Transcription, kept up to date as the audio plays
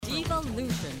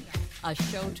Devolution, a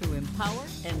show to empower,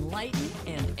 enlighten,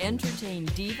 and entertain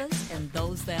divas and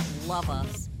those that love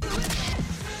us.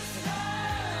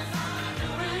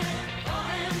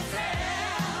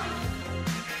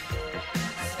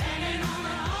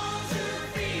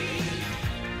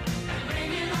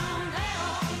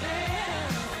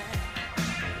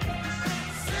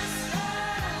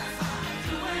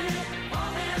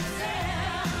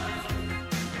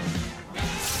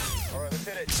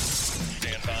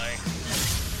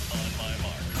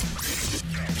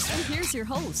 Here's your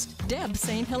host, Deb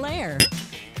St. Hilaire.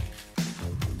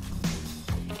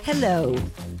 Hello.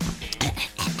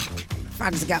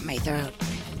 Frog's got my throat.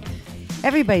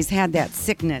 Everybody's had that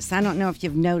sickness. I don't know if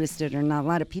you've noticed it or not. A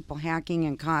lot of people hacking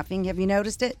and coughing. Have you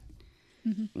noticed it?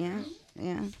 Mm-hmm.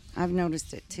 Yeah. I've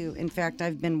noticed it too. In fact,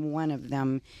 I've been one of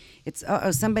them. It's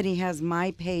somebody has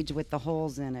my page with the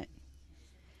holes in it.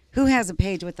 Who has a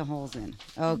page with the holes in?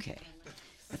 Okay.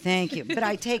 Thank you. But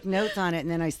I take notes on it and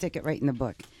then I stick it right in the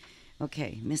book.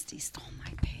 Okay, Misty stole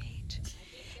my page.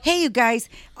 Hey, you guys,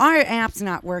 our app's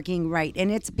not working right, and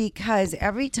it's because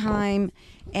every time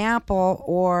Apple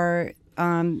or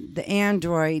the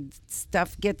Android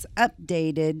stuff gets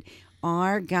updated,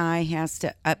 our guy has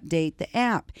to update the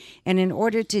app. And in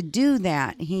order to do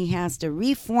that, he has to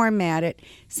reformat it,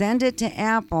 send it to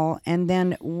Apple, and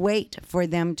then wait for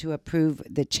them to approve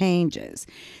the changes.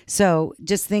 So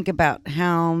just think about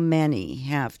how many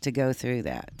have to go through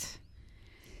that.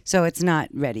 So it's not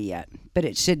ready yet, but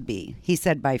it should be. He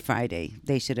said by Friday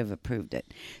they should have approved it.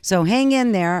 So hang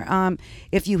in there.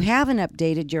 If you haven't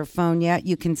updated your phone yet,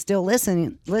 you can still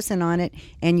listen on it,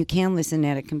 and you can listen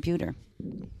at a computer.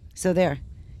 So there.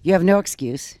 You have no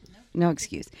excuse. No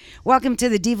excuse. Welcome to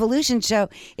the Devolution Show.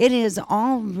 It is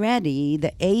already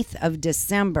the 8th of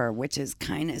December, which is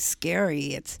kind of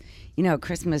scary. It's,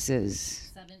 Christmas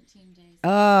is 17 days.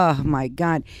 Oh, my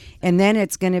God. And then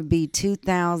it's going to be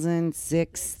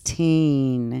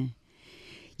 2016.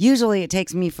 Usually it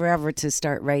takes me forever to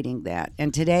start writing that.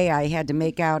 And today I had to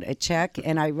make out a check,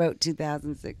 and I wrote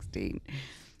 2016.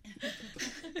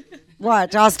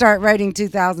 Watch, I'll start writing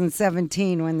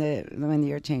 2017 when the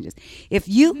year changes. If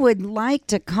you would like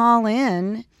to call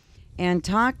in and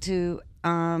talk to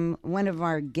one of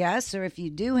our guests, or if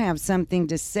you do have something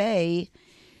to say,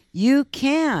 you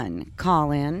can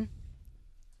call in.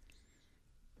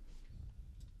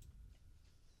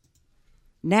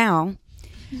 Now.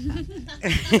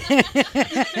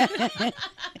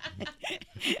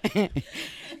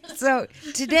 So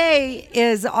today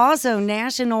is also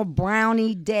National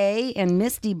Brownie Day, and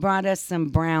Misty brought us some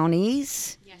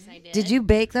brownies. Yes, I did. Did you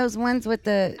bake those ones with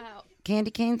the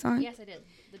candy canes on? Yes, I did.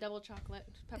 The double chocolate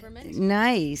peppermint.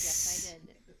 Nice. Yes, I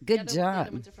did. Good job. The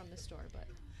other ones are from the store, but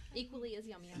equally as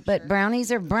yummy, I'm But sure.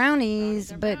 brownies are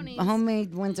brownies, but brownies.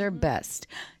 homemade ones are best.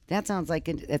 That sounds like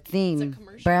a theme. It's a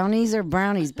commercial. Brownies are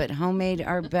brownies, but homemade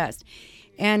are best.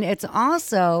 And it's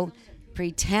also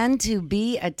Pretend to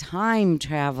be a Time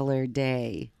Traveler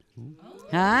Day.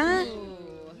 Huh?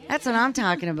 That's what I'm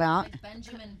talking about.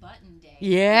 Benjamin Button Day.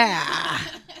 Yeah.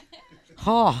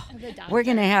 Oh, we're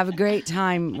going to have a great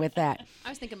time with that. I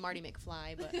was thinking Marty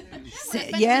McFly, but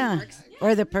Yeah,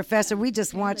 or the professor. We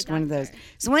just watched one of those.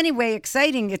 So anyway,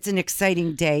 exciting. It's an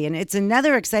exciting day, and it's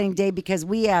another exciting day because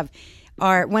we have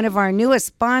one of our newest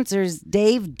sponsors,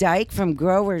 Dave Dyke from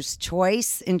Growers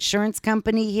Choice Insurance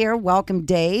Company here. Welcome,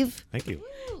 Dave. Thank you.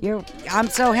 I'm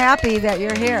so happy that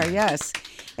you're here. Yes.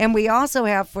 And we also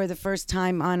have, for the first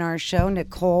time on our show,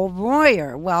 Nicole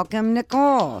Royer. Welcome,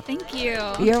 Nicole. Thank you.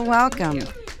 You're welcome.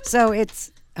 So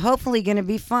it's hopefully going to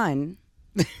be fun.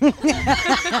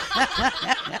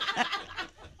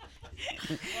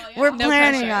 We're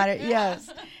planning on it, yes.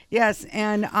 Yes,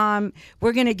 and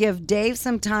we're going to give Dave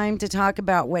some time to talk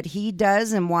about what he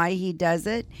does and why he does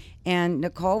it. And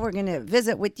Nicole, we're going to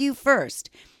visit with you first.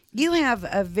 You have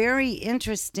a very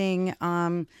interesting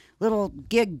little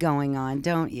gig going on,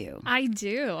 don't you? I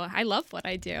do. I love what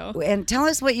I do. And tell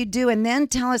us what you do, and then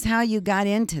tell us how you got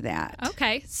into that.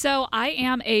 Okay, so I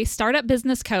am a startup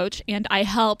business coach, and I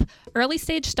help early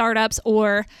stage startups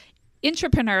or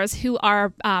entrepreneurs who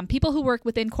are people who work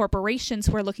within corporations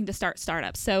who are looking to start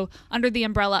startups. So under the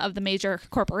umbrella of the major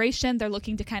corporation, they're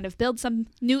looking to kind of build some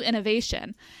new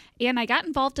innovation. And I got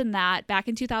involved in that back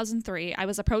in 2003. I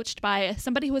was approached by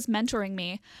somebody who was mentoring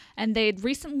me, and they'd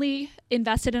recently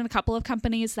invested in a couple of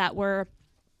companies that were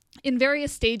in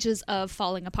various stages of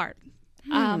falling apart.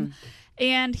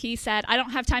 And he said, I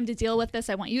don't have time to deal with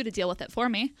this. I want you to deal with it for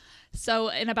me. So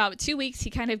in about 2 weeks, he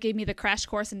kind of gave me the crash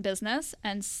course in business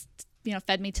and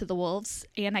fed me to the wolves.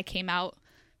 And I came out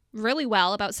really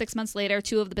well. About 6 months later,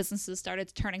 2 of the businesses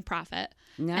started turning profit.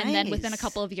 Nice. And then within a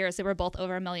couple of years, they were both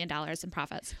over $1 million in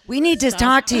profits. We need to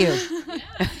talk to you.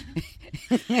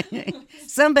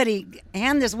 Somebody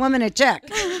hand this woman a check.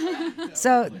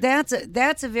 So that's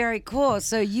a very cool.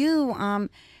 So you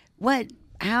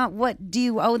what do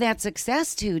you owe that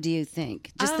success to, do you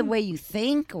think? Just the way you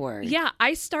think, or? Yeah,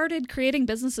 I started creating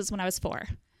businesses when I was 4.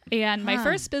 And my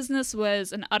first business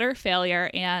was an utter failure,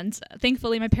 and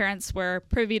thankfully my parents were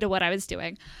privy to what I was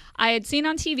doing. I had seen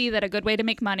on TV that a good way to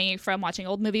make money from watching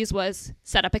old movies was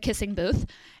set up a kissing booth.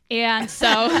 And so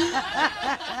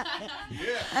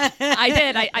I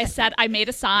did. I made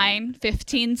a sign,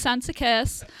 15 cents a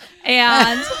kiss,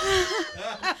 and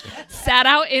sat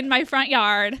out in my front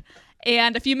yard.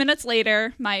 And a few minutes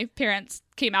later, my parents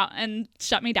came out and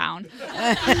shut me down.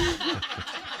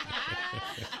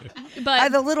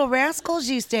 But the Little Rascals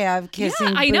used to have kissing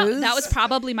booths. I know. That was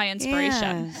probably my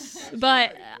inspiration. Yes.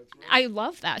 But I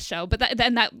love that show. But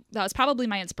that was probably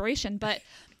my inspiration. But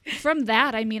from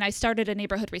that, I mean, I started a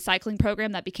neighborhood recycling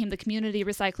program that became the community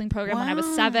recycling program when I was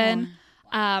 7.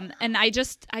 And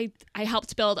I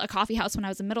helped build a coffee house when I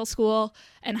was in middle school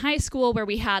and high school, where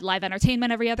we had live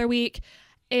entertainment every other week.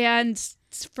 And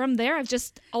from there, I've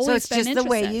just always been interested. So it's just the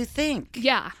way you think.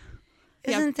 Yeah.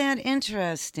 Isn't that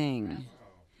interesting?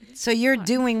 So you're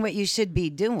doing what you should be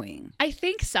doing. I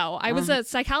think so. I was a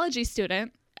psychology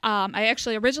student. I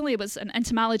actually originally was an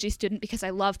entomology student because I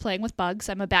love playing with bugs.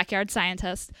 I'm a backyard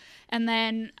scientist. And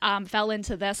then fell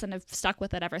into this and have stuck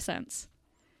with it ever since.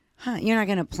 Huh, you're not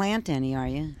going to plant any, are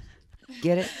you?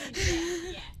 Get it?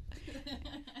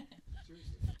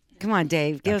 Come on,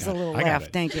 Dave. Give us a little laugh.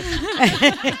 Thank you.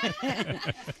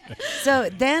 So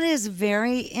that is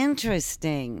very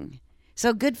interesting.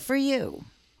 So good for you.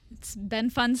 It's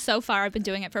been fun so far. I've been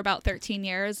doing it for about 13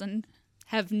 years and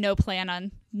have no plan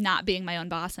on not being my own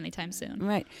boss anytime soon.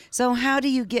 Right. So how do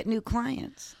you get new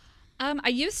clients? I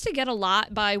used to get a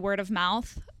lot by word of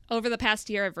mouth. Over the past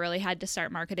year, I've really had to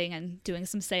start marketing and doing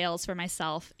some sales for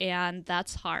myself, and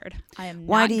that's hard. I am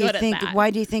not good at that. Why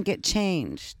do you think it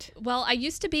changed? Well, I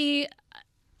used to be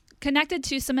connected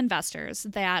to some investors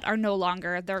that are no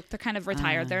longer, they're kind of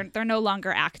retired. They're no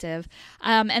longer active.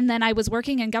 And then I was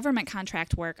working in government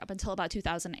contract work up until about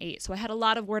 2008. So I had a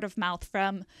lot of word of mouth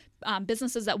from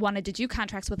businesses that wanted to do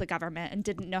contracts with the government and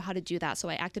didn't know how to do that. So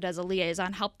I acted as a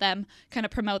liaison, helped them kind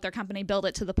of promote their company, build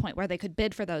it to the point where they could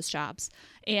bid for those jobs.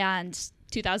 And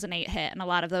 2008 hit and a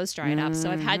lot of those dried up. So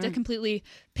I've had to completely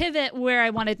pivot where I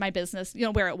wanted my business,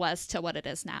 where it was to what it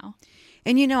is now.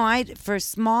 And for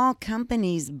small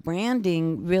companies,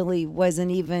 branding really wasn't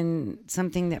even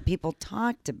something that people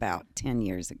talked about 10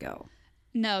 years ago.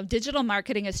 No, digital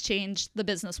marketing has changed the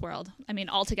business world. I mean,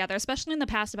 altogether, especially in the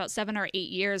past about 7 or 8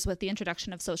 years with the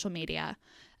introduction of social media.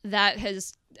 That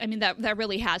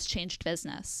really has changed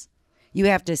business. You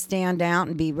have to stand out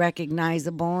and be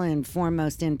recognizable and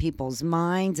foremost in people's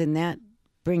minds, and that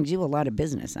brings you a lot of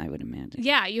business, I would imagine.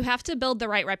 Yeah, you have to build the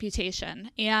right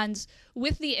reputation. And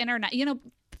with the internet,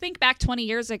 think back 20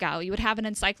 years ago, you would have an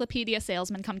encyclopedia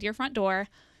salesman come to your front door.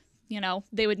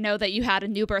 They would know that you had a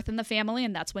new birth in the family,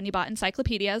 and that's when you bought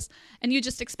encyclopedias. And you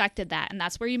just expected that. And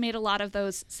that's where you made a lot of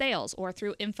those sales, or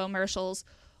through infomercials,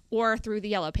 or through the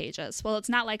Yellow Pages. Well, it's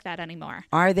not like that anymore.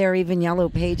 Are there even Yellow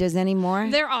Pages anymore?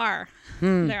 There are.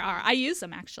 There are. I use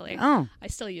them, actually. Oh. I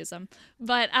still use them.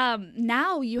 But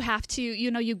now you have to,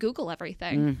 you Google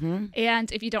everything. Mm-hmm. And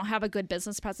if you don't have a good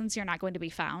business presence, you're not going to be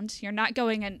found. You're not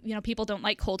going and, people don't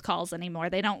like cold calls anymore.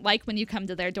 They don't like when you come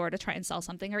to their door to try and sell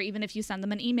something, or even if you send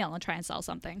them an email and try and sell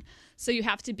something. So you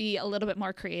have to be a little bit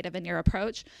more creative in your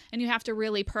approach, and you have to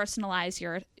really personalize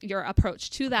your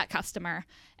approach to that customer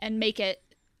and make it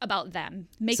about them.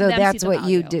 So that's what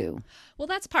you do. Well,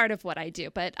 that's part of what I do.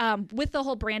 But with the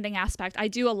whole branding aspect, I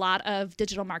do a lot of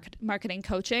digital marketing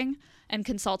coaching and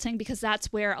consulting, because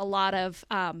that's where a lot of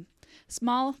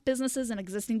small businesses and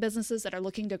existing businesses that are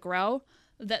looking to grow,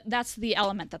 that's the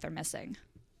element that they're missing.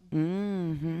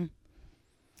 Mm-hmm.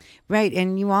 Right.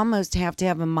 And you almost have to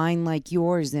have a mind like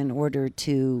yours in order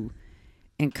to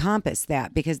encompass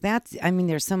that, because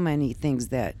there's so many things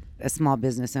that a small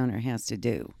business owner has to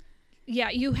do.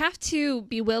 Yeah, you have to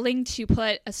be willing to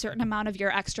put a certain amount of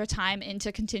your extra time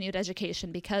into continued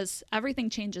education, because everything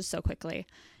changes so quickly.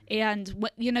 And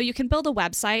you can build a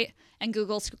website and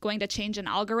Google's going to change an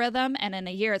algorithm, and in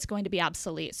a year it's going to be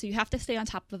obsolete. So you have to stay on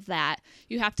top of that.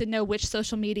 You have to know which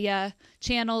social media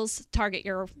channels target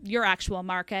your actual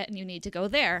market, and you need to go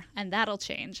there, and that'll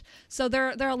change. So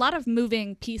there are a lot of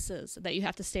moving pieces that you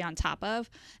have to stay on top of,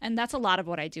 and that's a lot of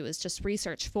what I do, is just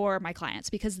research for my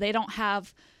clients, because they don't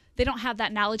have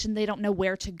that knowledge and they don't know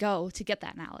where to go to get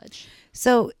that knowledge.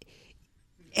 So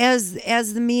as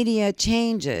the media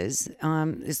changes,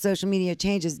 the social media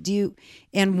changes,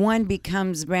 and one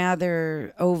becomes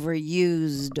rather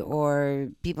overused, or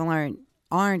people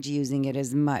aren't using it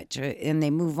as much, and they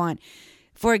move on.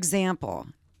 For example,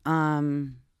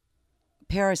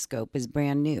 Periscope is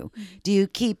brand new. Do you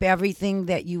keep everything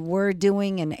that you were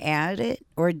doing and add it,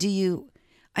 or do you?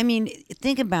 I mean,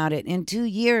 think about it. In 2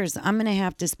 years, I'm going to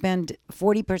have to spend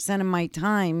 40% of my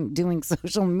time doing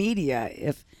social media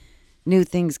if new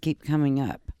things keep coming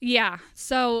up. Yeah.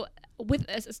 So with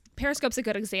Periscope's a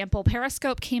good example.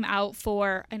 Periscope came out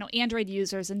for, I know, Android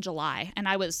users in July, and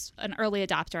I was an early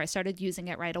adopter. I started using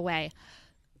it right away.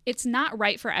 It's not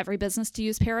right for every business to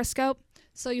use Periscope.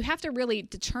 So you have to really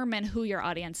determine who your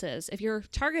audience is. If you're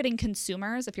targeting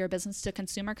consumers, if you're a business to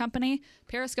consumer company,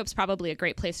 Periscope's probably a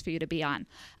great place for you to be on.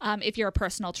 If you're a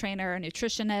personal trainer, a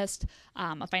nutritionist,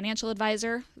 a financial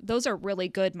advisor, those are really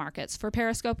good markets for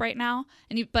Periscope right now.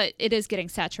 But it is getting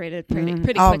saturated pretty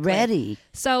quickly. Already.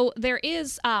 So there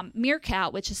is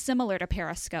Meerkat, which is similar to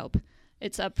Periscope.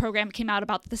 It's a program that came out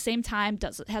about the same time,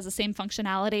 has the same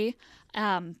functionality.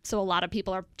 So a lot of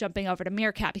people are jumping over to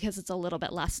Meerkat because it's a little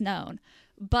bit less known.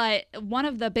 But one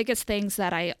of the biggest things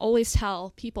that I always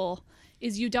tell people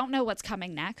is you don't know what's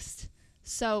coming next.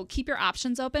 So keep your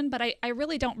options open, but I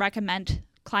really don't recommend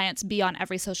clients be on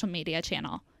every social media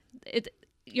channel.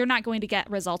 You're not going to get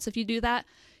results if you do that.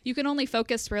 You can only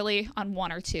focus really on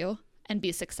one or two and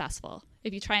be successful.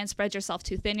 If you try and spread yourself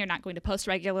too thin, you're not going to post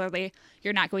regularly.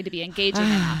 You're not going to be engaging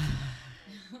enough.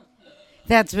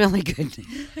 That's really good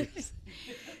news.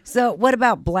 So what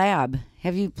about Blab?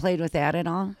 Have you played with that at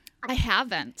all? I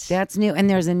haven't. That's new. And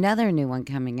there's another new one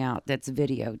coming out that's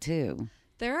video too.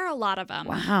 There are a lot of them.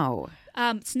 Wow.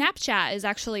 Snapchat is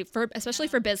actually, especially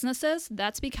for businesses,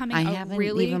 that's becoming I haven't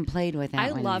even played with that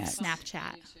I one love yet.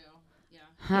 Snapchat.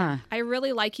 Huh. I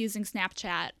really like using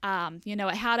Snapchat.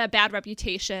 It had a bad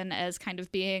reputation as kind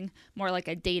of being more like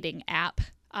a dating app.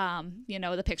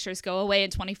 The pictures go away in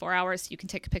 24 hours. You can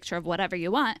take a picture of whatever you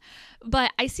want.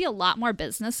 But I see a lot more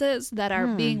businesses that are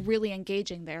being really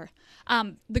engaging there.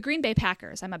 The Green Bay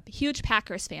Packers, I'm a huge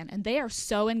Packers fan, and they are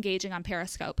so engaging on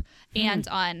Periscope and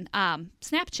on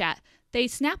Snapchat. They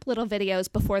snap little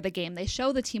videos before the game. They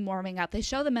show the team warming up. They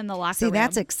show them in the locker room. See,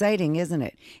 that's exciting, isn't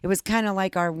it? It was kind of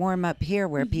like our warm-up here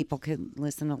where people could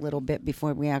listen a little bit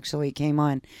before we actually came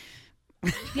on.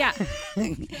 Yeah.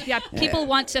 People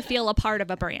want to feel a part of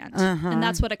a brand, and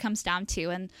that's what it comes down to.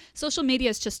 And social media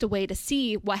is just a way to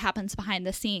see what happens behind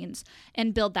the scenes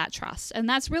and build that trust. And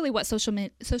that's really what social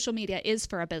media is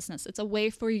for a business. It's a way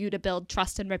for you to build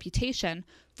trust and reputation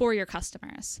for your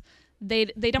customers. They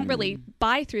don't really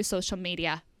buy through social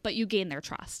media, but you gain their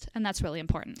trust, and that's really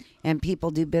important. And people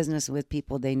do business with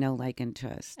people they know, like, and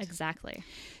trust. Exactly.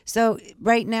 So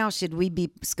right now, should we be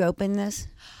scoping this?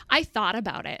 I thought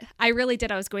about it. I really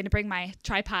did. I was going to bring my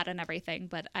tripod and everything,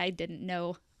 but I didn't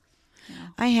know.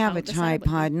 I have a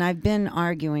tripod, and I've been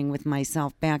arguing with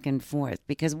myself back and forth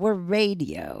because we're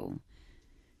radio.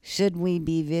 Should we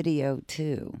be video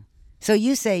too? So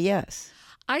you say yes.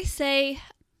 I say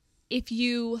if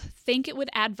you think it would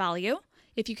add value,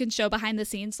 if you can show behind the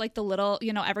scenes, like the little,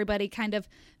 everybody kind of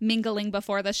mingling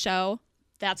before the show,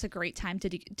 that's a great time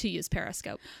to use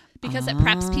Periscope because it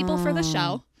preps people for the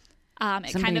show.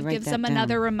 It kind of gives them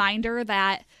another reminder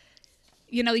that,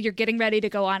 you're getting ready to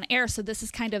go on air. So this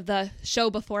is kind of the show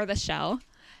before the show.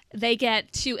 They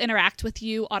get to interact with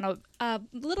you on a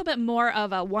little bit more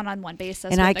of a one-on-one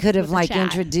basis. And I could have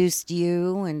introduced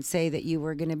you and say that you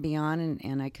were going to be on,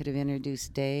 and I could have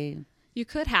introduced Dave. You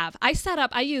could have. I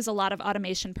use a lot of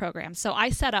automation programs. So I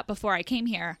set up before I came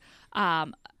here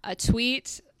a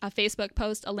tweet, a Facebook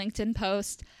post, a LinkedIn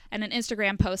post, and an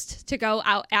Instagram post to go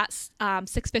out at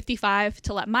 6:55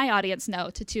 to let my audience know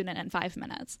to tune in 5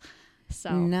 minutes.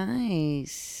 So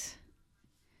nice.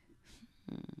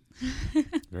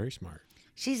 Very smart.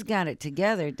 She's got it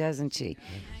together, doesn't she?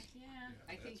 Yeah.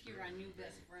 I think you're our new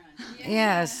best friend.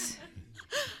 Yes.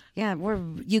 Yeah,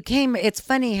 you came. It's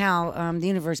funny how the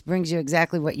universe brings you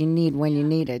exactly what you need when you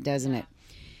need it, doesn't it?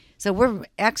 So we're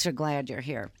extra glad you're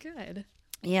here. Good.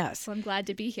 Yes. So I'm glad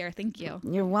to be here. Thank you.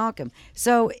 You're welcome.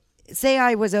 So say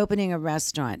I was opening a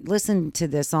restaurant. Listen to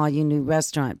this, all you new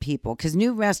restaurant people, because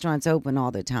new restaurants open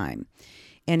all the time.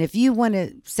 And if you want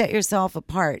to set yourself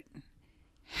apart,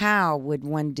 how would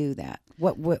one do that?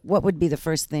 What would be the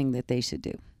first thing that they should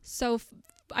do? So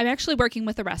I'm actually working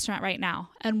with a restaurant right now.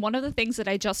 And one of the things that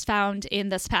I just found in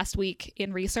this past week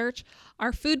in research,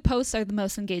 our food posts are the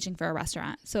most engaging for a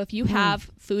restaurant. So if you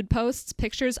have food posts,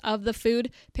 pictures of the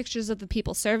food, pictures of the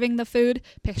people serving the food,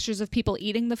 pictures of people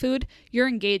eating the food, your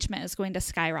engagement is going to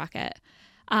skyrocket.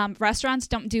 Restaurants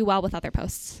don't do well with other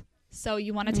posts. So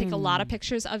you want to take a lot of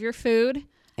pictures of your food.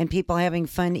 And people having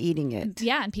fun eating it.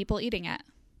 Yeah, and people eating it.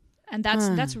 And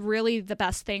that's really the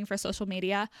best thing for social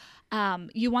media.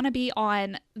 You want to be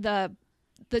on the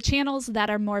channels that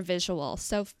are more visual.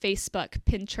 So Facebook,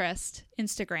 Pinterest,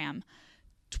 Instagram.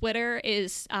 Twitter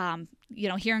is,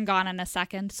 here and gone in a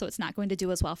second, so it's not going to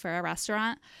do as well for a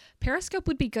restaurant. Periscope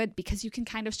would be good because you can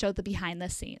kind of show the behind the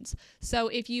scenes. So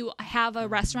if you have a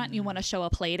restaurant and you want to show a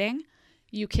plating,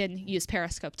 you can use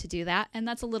Periscope to do that. And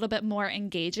that's a little bit more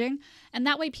engaging. And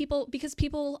that way because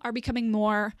people are becoming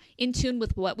more in tune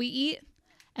with what we eat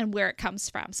and where it comes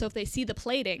from. So if they see the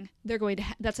plating, they're going to,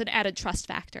 that's an added trust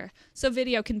factor. So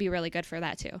video can be really good for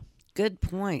that too. Good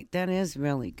point. That is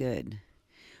really good.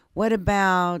 What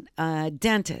about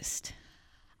dentist?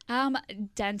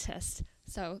 Dentist.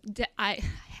 So I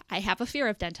have a fear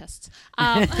of dentists.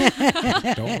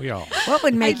 Don't we all? What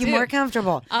would make I you do. more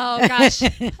comfortable? Oh gosh,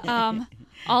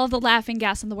 all the laughing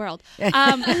gas in the world.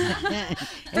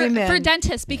 Amen. For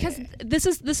dentists, because this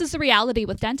is the reality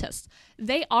with dentists.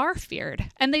 They are feared,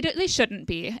 and they shouldn't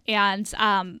be. And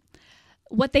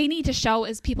what they need to show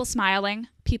is people smiling,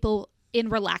 people in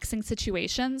relaxing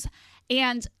situations,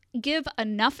 and give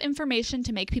enough information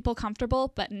to make people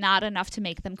comfortable, but not enough to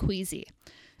make them queasy.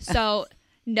 So.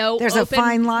 No, there's a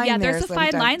fine line yeah, there. There's a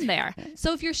fine sometimes. line there.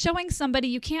 So if you're showing somebody,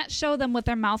 you can't show them with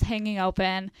their mouth hanging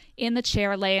open in the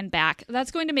chair laying back.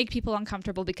 That's going to make people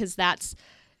uncomfortable because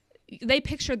they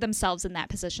pictured themselves in that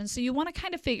position. So you want to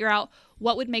kind of figure out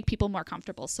what would make people more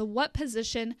comfortable. So what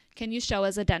position can you show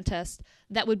as a dentist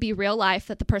that would be real life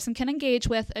that the person can engage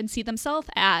with and see themselves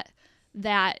at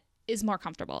that is more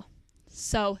comfortable?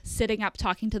 So sitting up,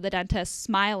 talking to the dentist,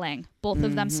 smiling, both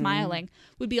of them smiling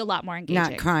would be a lot more engaging.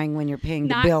 Not crying when you're paying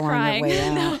the Not bill crying. on your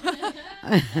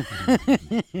way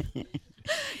out.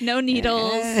 No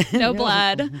needles, no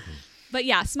blood. But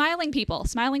yeah, smiling people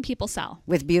sell.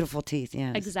 With beautiful teeth,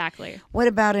 yes. Exactly. What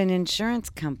about an insurance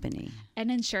company? An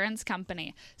insurance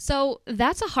company. So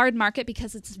that's a hard market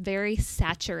because it's very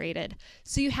saturated.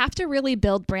 So you have to really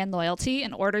build brand loyalty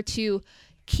in order to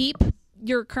keep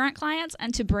your current clients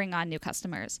and to bring on new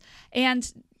customers.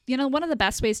 And, one of the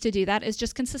best ways to do that is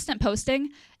just consistent posting,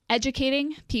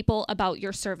 educating people about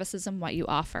your services and what you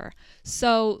offer.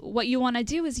 So what you want to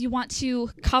do is you want to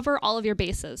cover all of your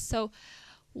bases. So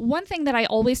one thing that I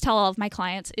always tell all of my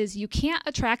clients is you can't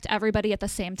attract everybody at the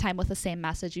same time with the same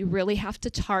message. You really have to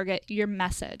target your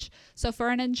message. So for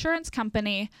an insurance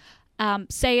company,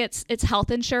 say it's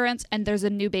health insurance and there's a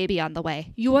new baby on the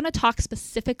way. You want to talk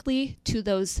specifically to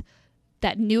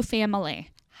that new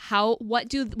family.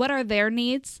 What are their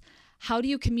needs? How do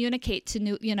you communicate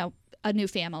to a new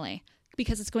family?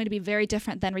 Because it's going to be very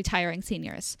different than retiring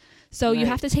seniors. So you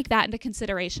have to take that into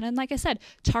consideration. And like I said,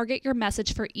 target your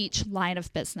message for each line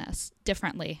of business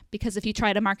differently. Because if you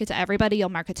try to market to everybody, you'll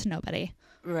market to nobody.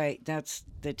 Right. That's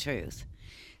the truth.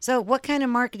 So what kind of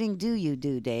marketing do you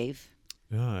do, Dave?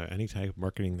 Any type of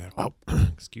marketing that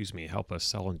help us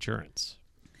sell insurance.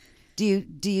 Do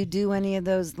you do any of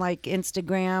those like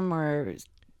Instagram or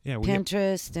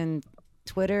Pinterest and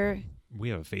Twitter? We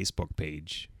have a Facebook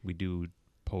page. We do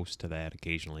post to that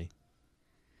occasionally.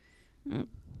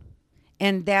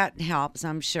 And that helps,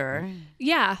 I'm sure.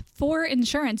 Yeah. For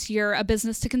insurance, you're a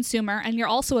business to consumer and you're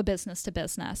also a business to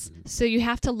business. So you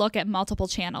have to look at multiple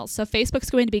channels. So Facebook's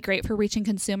going to be great for reaching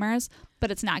consumers,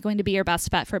 but it's not going to be your best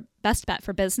bet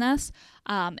for business.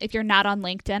 If you're not on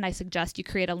LinkedIn, I suggest you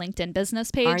create a LinkedIn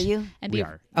business page. Are you? And We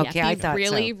are. Okay, I thought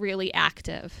really, so. really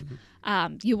active.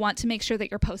 You want to make sure that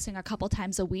you're posting a couple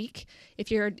times a week. If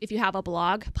you have a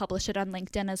blog, publish it on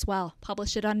LinkedIn as well.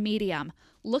 Publish it on Medium.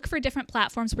 Look for different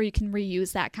platforms where you can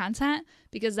reuse that content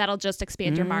because that'll just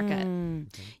expand your market.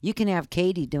 You can have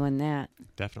Katie doing that.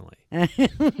 Definitely. I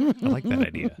like that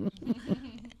idea.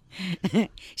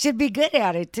 Should be good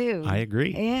at it too. I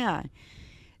agree. Yeah.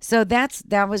 So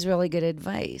that was really good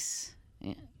advice.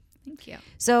 Yeah. Thank you.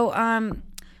 So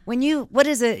what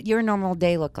does your normal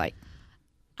day look like?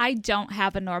 I don't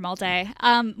have a normal day.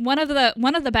 One of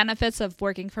the benefits of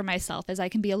working for myself is I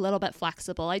can be a little bit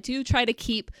flexible. I do try to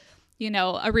keep,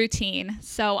 a routine.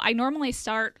 So I normally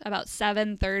start about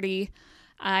 7:30.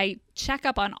 I check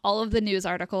up on all of the news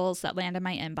articles that land in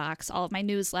my inbox, all of my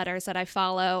newsletters that I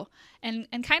follow, and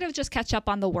kind of just catch up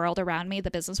on the world around me,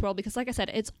 the business world, because like I said,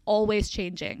 it's always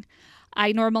changing.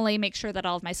 I normally make sure that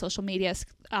all of my social media is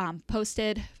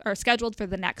posted or scheduled for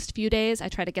the next few days. I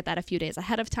try to get that a few days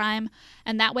ahead of time.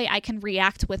 And that way I can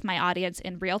react with my audience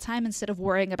in real time instead of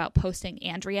worrying about posting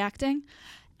and reacting.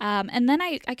 And then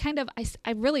I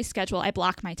really schedule, I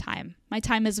block my time. My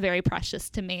time is very precious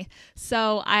to me.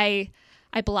 So I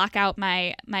block out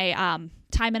my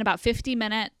time in about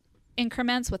 50-minute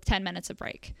increments with 10 minutes of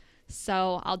break.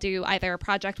 So I'll do either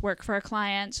project work for a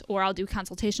client or I'll do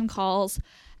consultation calls,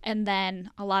 and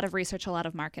then a lot of research, a lot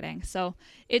of marketing. So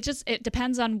it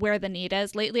depends on where the need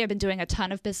is. Lately, I've been doing a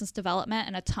ton of business development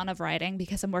and a ton of writing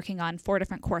because I'm working on 4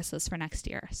 different courses for next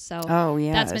year. So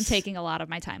that's been taking a lot of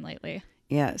my time lately.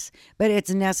 Yes, but it's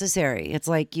necessary. It's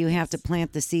like you have to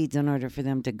plant the seeds in order for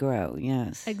them to grow.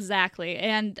 Yes, exactly.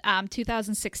 And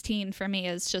 2016 for me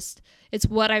is it's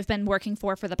what I've been working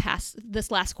for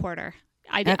this last quarter.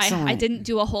 I didn't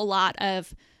do a whole lot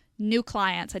of new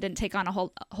clients. I didn't take on a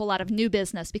whole lot of new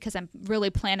business because I'm really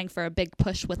planning for a big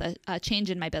push with a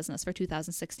change in my business for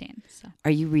 2016. So.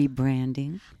 Are you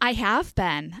rebranding? I have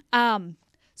been.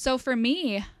 So for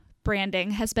me,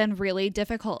 branding has been really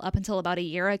difficult up until about a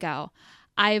year ago.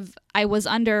 I was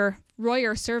under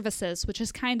Royer Services, which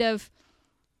is kind of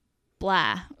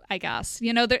blah, I guess.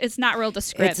 It's not real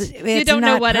descriptive. You don't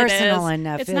know what it is.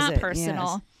 Enough, it's not it?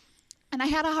 personal. Yes. And I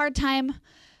had a hard time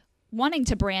wanting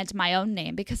to brand my own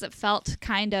name because it felt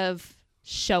kind of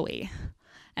showy.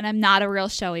 And I'm not a real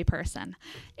showy person.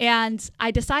 And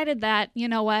I decided that, you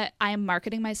know what, I am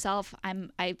marketing myself.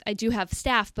 I do have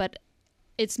staff, but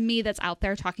it's me that's out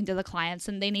there talking to the clients,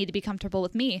 and they need to be comfortable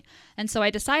with me. And so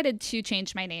I decided to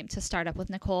change my name to Startup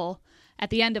with Nicole at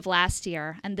the end of last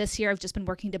year. And this year I've just been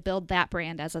working to build that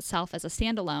brand as a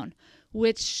standalone,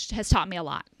 which has taught me a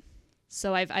lot.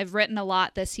 So I've written a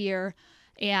lot this year,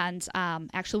 and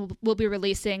actually we'll be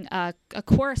releasing a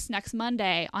course next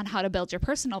Monday on how to build your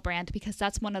personal brand, because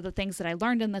that's one of the things that I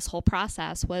learned in this whole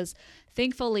process was,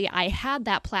 thankfully, I had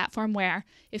that platform where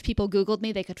if people Googled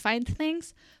me, they could find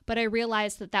things, but I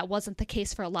realized that wasn't the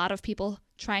case for a lot of people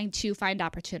trying to find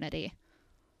opportunity.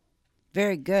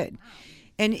 Very good.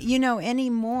 And,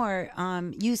 anymore,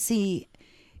 you see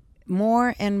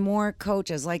more and more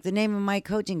coaches, like the name of my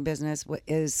coaching business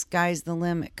is Sky's the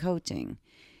Limit Coaching.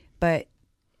 But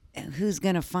who's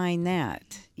going to find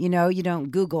that? You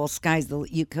don't Google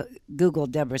Google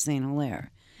Deborah St.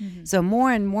 Hilaire. Mm-hmm. So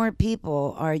more and more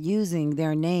people are using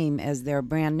their name as their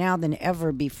brand now than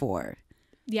ever before.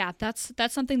 Yeah, that's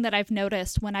something that I've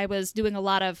noticed when I was doing a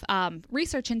lot of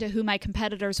research into who my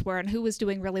competitors were and who was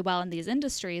doing really well in these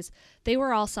industries. They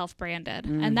were all self-branded.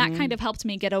 Mm-hmm. And that kind of helped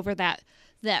me get over that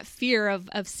fear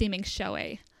of seeming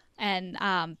showy and,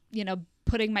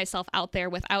 putting myself out there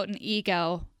without an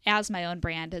ego as my own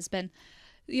brand has been,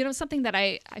 something that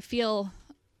I feel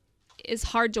is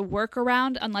hard to work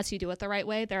around unless you do it the right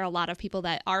way. There are a lot of people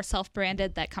that are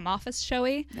self-branded that come off as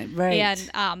showy. Right.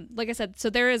 And like I said, so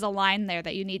there is a line there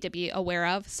that you need to be aware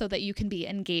of so that you can be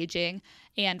engaging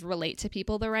and relate to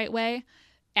people the right way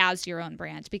as your own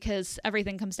brand, because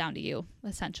everything comes down to you,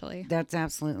 essentially. That's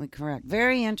absolutely correct.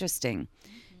 Very interesting.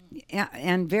 Mm-hmm.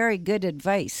 And very good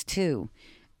advice, too.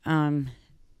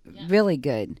 Really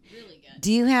good. Really good.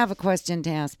 Do you have a question to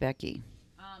ask Becky?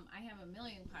 I have a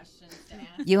million questions to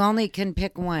ask. You only can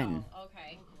pick one. Oh,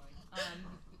 okay.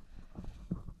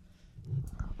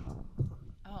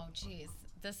 Geez.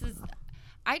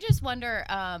 I just wonder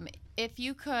if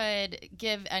you could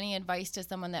give any advice to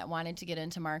someone that wanted to get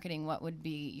into marketing, what would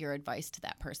be your advice to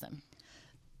that person?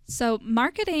 So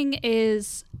marketing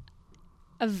is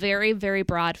a very, very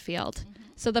broad field. Mm-hmm.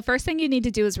 So the first thing you need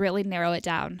to do is really narrow it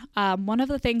down. One of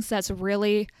the things that's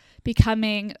really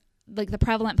becoming like the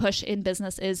prevalent push in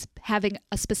business is having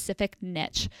a specific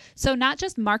niche. So not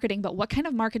just marketing, but what kind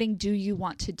of marketing do you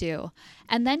want to do?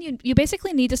 And then you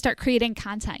basically need to start creating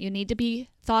content. You need to be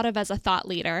thought of as a thought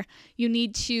leader. You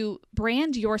need to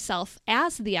brand yourself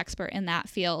as the expert in that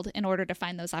field in order to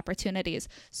find those opportunities.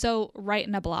 So write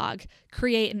in a blog,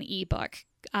 create an ebook,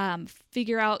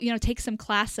 figure out, take some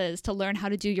classes to learn how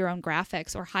to do your own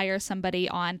graphics, or hire somebody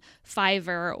on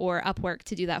Fiverr or Upwork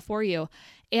to do that for you.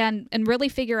 And really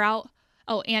figure out,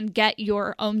 and get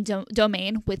your own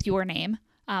domain with your name.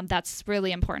 That's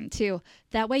really important too.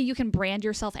 That way you can brand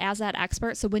yourself as that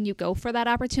expert. So when you go for that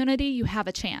opportunity, you have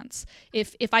a chance.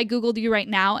 If I Googled you right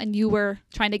now and you were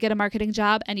trying to get a marketing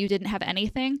job and you didn't have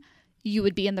anything, you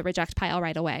would be in the reject pile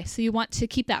right away. So you want to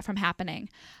keep that from happening.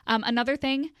 Another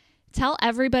thing, tell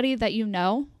everybody that you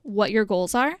know what your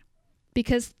goals are,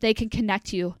 because they can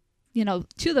connect you,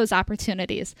 to those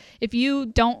opportunities. If you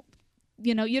don't,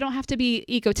 you don't have to be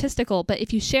egotistical, but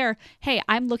if you share, hey,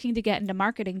 I'm looking to get into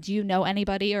marketing. Do you know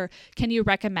anybody, or can you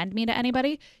recommend me to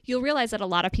anybody? You'll realize that a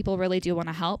lot of people really do want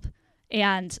to help,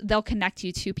 and they'll connect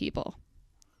you to people.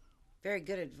 Very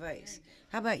good advice.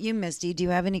 How about you, Misty? Do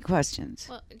you have any questions?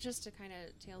 Well, just to kind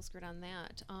of tail skirt on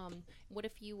that, what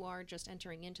if you are just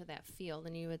entering into that field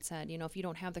and you had said, if you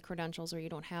don't have the credentials or you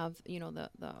don't have, the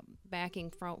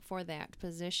backing for that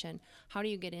position, how do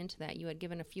you get into that? You had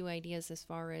given a few ideas as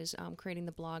far as creating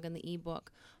the blog and the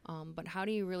ebook, but how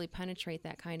do you really penetrate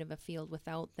that kind of a field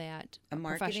without that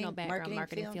professional background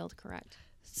marketing field? Correct.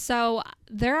 So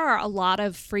there are a lot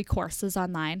of free courses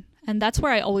online, and that's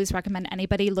where I always recommend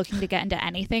anybody looking to get into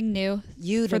anything new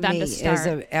for them to start. Udemy is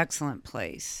an excellent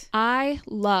place. I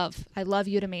love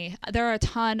Udemy. There are a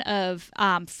ton of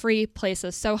free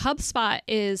places. So HubSpot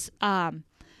is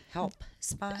HubSpot.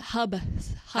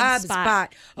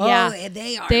 Oh, Yeah.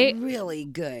 they are really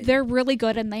good. They're really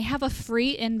good, and they have a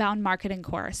free inbound marketing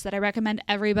course that I recommend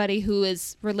everybody who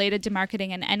is related to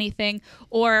marketing and anything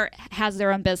or has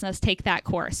their own business take that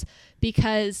course,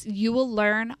 because you will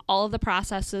learn all of the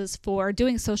processes for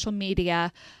doing social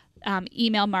media,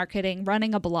 email marketing,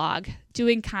 running a blog,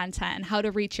 doing content, and how to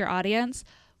reach your audience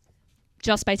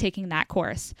just by taking that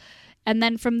course. And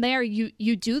then from there,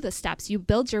 you do the steps. You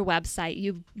build your website.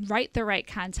 You write the right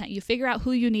content. You figure out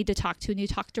who you need to talk to, and you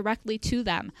talk directly to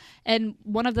them. And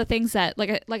one of the things that,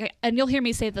 and you'll hear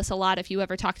me say this a lot if you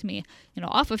ever talk to me,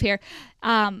 off of here,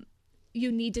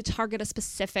 you need to target a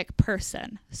specific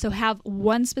person. So have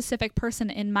one specific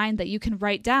person in mind that you can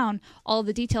write down all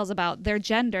the details about their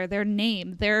gender, their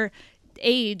name, their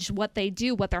age, what they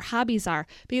do, what their hobbies are,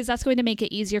 because that's going to make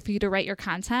it easier for you to write your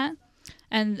content.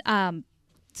 And,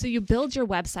 so you build your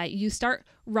website, you start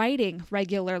writing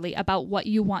regularly about what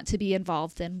you want to be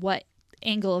involved in, what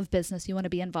angle of business you want to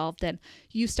be involved in.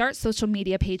 You start social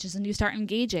media pages and you start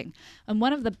engaging. And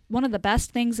one of the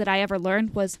best things that I ever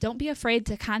learned was don't be afraid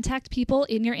to contact people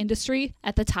in your industry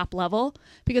at the top level,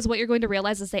 because what you're going to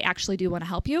realize is they actually do want to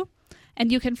help you.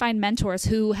 And you can find mentors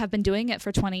who have been doing it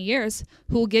for 20 years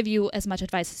who will give you as much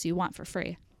advice as you want for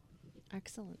free.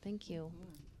 Excellent. Thank you.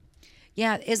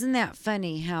 Yeah, isn't that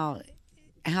funny how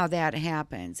that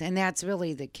happens? And that's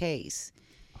really the case.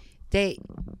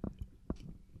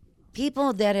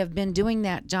 People that have been doing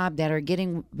that job that are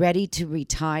getting ready to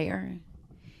retire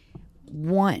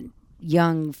want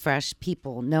young, fresh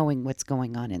people knowing what's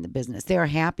going on in the business. They're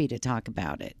happy to talk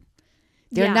about it.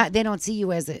 They don't see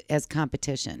you as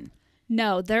competition.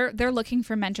 No, they're looking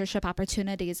for mentorship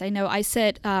opportunities. I know I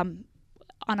sit on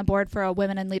a board for a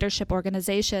women in leadership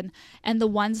organization, and the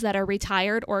ones that are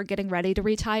retired or getting ready to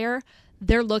retire,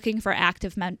 they're looking for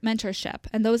active mentorship.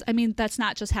 And that's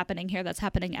not just happening here, that's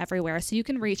happening everywhere. So you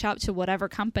can reach out to whatever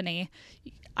company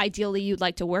ideally you'd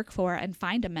like to work for and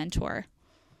find a mentor.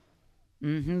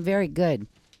 Mm-hmm, very good.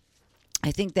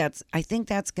 I think that's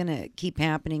going to keep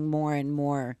happening more and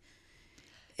more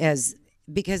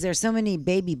because there's so many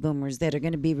baby boomers that are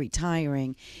going to be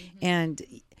retiring. Mm-hmm. And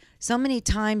so many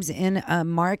times in a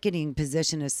marketing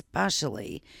position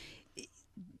especially,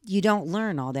 you don't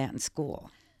learn all that in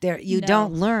school.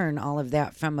 Don't learn all of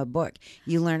that from a book.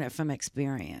 You learn it from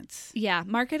experience. Yeah,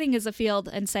 marketing is a field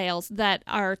and sales that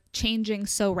are changing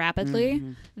so rapidly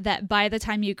that by the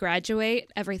time you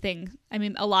graduate,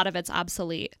 a lot of it's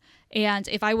obsolete. And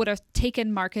if I would have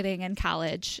taken marketing in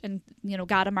college and,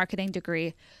 got a marketing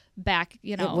degree back,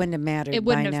 it wouldn't have mattered. It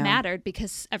wouldn't have mattered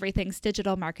because everything's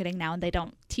digital marketing now and they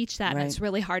don't teach that. Right. And it's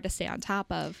really hard to stay on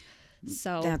top of.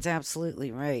 So that's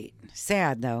absolutely right.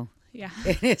 Sad, though. Yeah.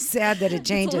 It is sad that it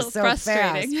changes so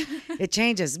fast. It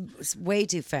changes way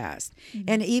too fast. Mm-hmm.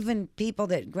 And even people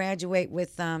that graduate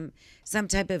with some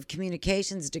type of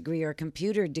communications degree or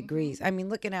computer degrees,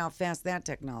 look at how fast that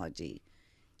technology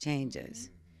changes.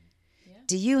 Yeah.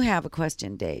 Do you have a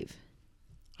question, Dave?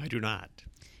 I do not.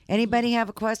 Anybody have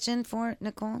a question for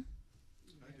Nicole?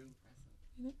 I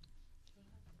do.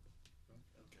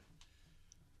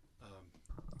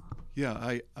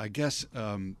 Yeah, I guess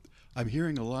I'm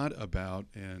hearing a lot about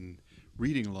and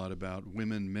reading a lot about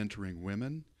women mentoring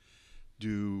women.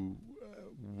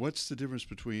 What's the difference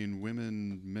between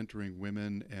women mentoring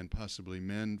women and possibly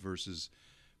men versus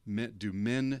men? Do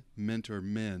men mentor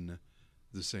men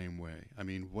the same way?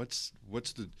 What's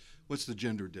the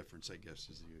gender difference, I guess,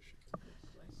 is the issue.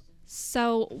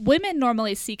 So women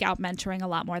normally seek out mentoring a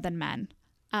lot more than men.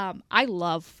 I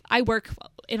work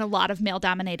in a lot of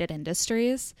male-dominated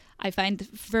industries. I find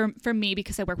for me,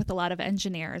 because I work with a lot of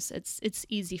engineers, it's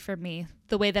easy for me.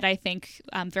 The way that I think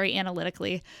very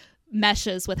analytically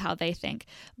meshes with how they think.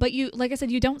 But like I said,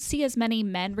 you don't see as many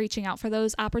men reaching out for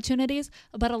those opportunities,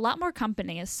 but a lot more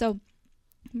companies. So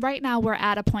right now we're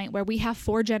at a point where we have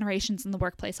 4 generations in the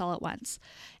workplace all at once.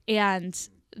 And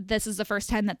this is the first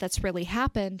time that that's really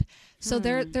happened. So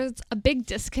there's a big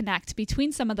disconnect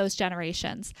between some of those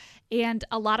generations. And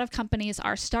a lot of companies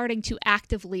are starting to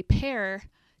actively pair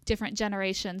different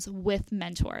generations with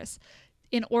mentors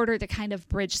in order to kind of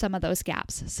bridge some of those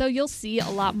gaps. So you'll see a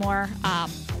lot more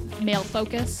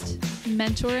male-focused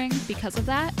mentoring because of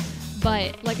that.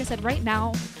 But like I said, right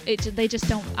now, they just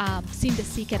don't seem to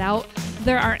seek it out.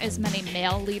 There aren't as many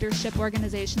male leadership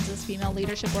organizations as female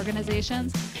leadership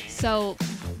organizations. So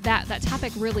that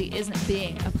topic really isn't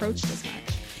being approached as much.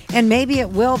 And maybe it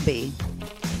will be.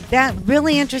 That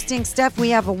really interesting stuff. We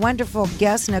have a wonderful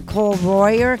guest, Nicole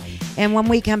Royer. And when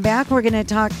we come back, we're going to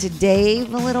talk to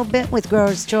Dave a little bit with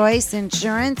Growers Choice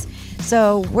Insurance.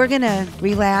 So we're going to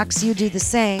relax. You do the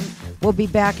same. We'll be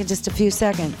back in just a few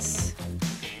seconds.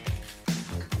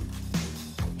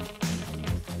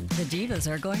 The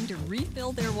Divas are going to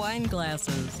refill their wine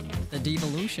glasses. The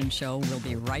Devolution Show will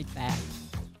be right back.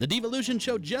 The Devolution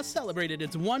Show just celebrated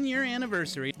its 1-year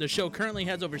anniversary. The show currently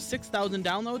has over 6,000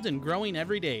 downloads and growing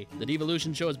every day. The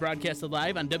Devolution Show is broadcasted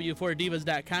live on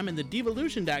W4Divas.com and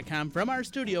thedevolution.com from our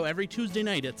studio every Tuesday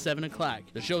night at 7 o'clock.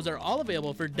 The shows are all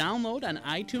available for download on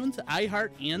iTunes, iHeart,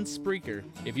 and Spreaker.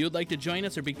 If you would like to join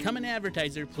us or become an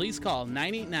advertiser, please call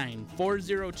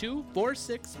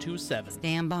 989-402-4627.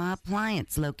 Stambaugh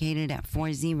Appliance, located at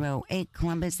 408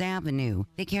 Columbus Avenue.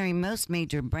 They carry most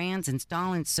major brands,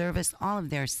 install and service all of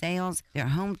their sales. They're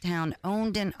hometown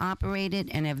owned and operated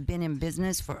and have been in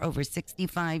business for over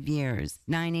 65 years.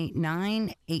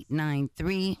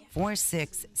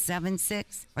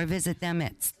 989-893-4676 or visit them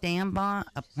at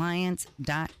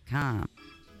StambaugHappliance.com.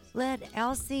 Let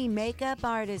LC Makeup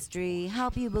Artistry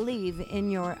help you believe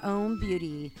in your own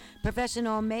beauty.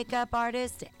 Professional makeup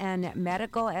artist and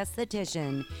medical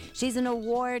esthetician. She's an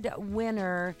award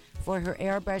winner for her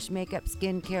airbrush makeup,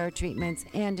 skincare treatments,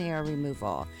 and hair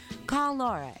removal. Call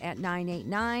Laura at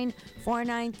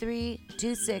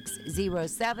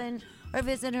 989-493-2607 or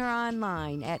visit her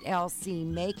online at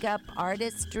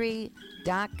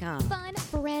lcmakeupartistry.com. Fun,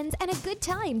 friends, and a good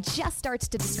time just starts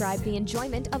to describe the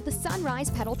enjoyment of the Sunrise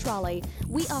Pedal Trolley.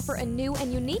 We offer a new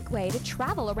and unique way to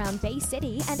travel around Bay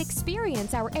City and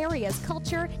experience our area's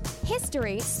culture,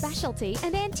 history, specialty,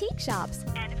 and antique shops.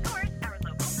 And of course, our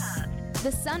local pubs.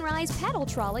 The Sunrise Pedal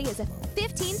Trolley is a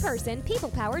 15-person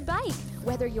people-powered bike.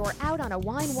 Whether you're out on a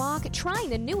wine walk, trying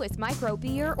the newest micro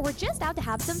beer, or just out to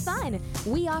have some fun,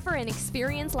 we offer an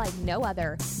experience like no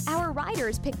other. Our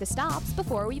riders pick the stops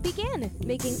before we begin,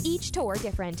 making each tour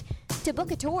different. To book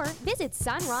a tour, visit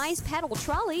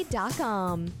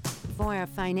sunrisepedaltrolley.com. For a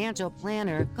financial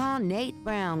planner, call Nate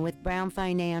Brown with Brown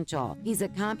Financial. He's a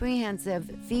comprehensive,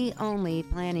 fee-only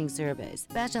planning service,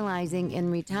 specializing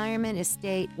in retirement,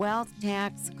 estate, wealth,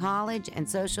 tax, college, and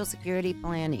Social Security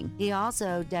planning. He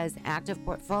also does active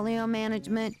portfolio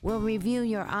management, will review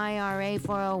your IRA,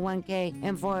 401k,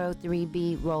 and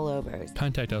 403b rollovers.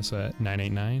 Contact us at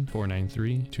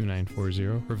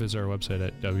 989-493-2940 or visit our website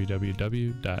at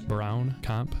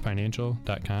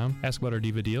www.browncompfinancial.com. Ask about our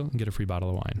Diva deal and get a free bottle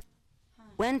of wine.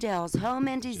 Wendell's Home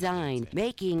and Design,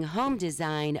 making home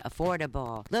design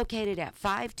affordable. Located at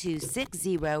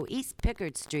 5260 East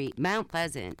Pickard Street, Mount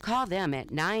Pleasant. Call them at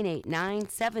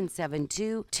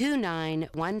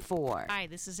 989-772-2914. Hi,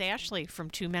 this is Ashley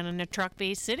from Two Men in a Truck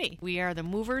Bay City. We are the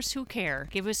movers who care.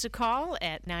 Give us a call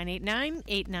at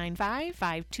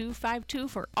 989-895-5252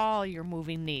 for all your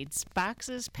moving needs.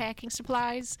 Boxes, packing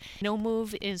supplies. No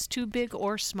move is too big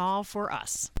or small for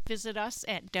us. Visit us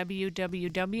at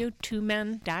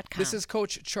www.twomen.com. This is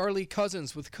Coach Charlie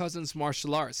Cousins with Cousins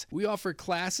Martial Arts. We offer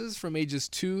classes from ages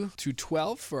 2 to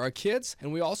 12 for our kids,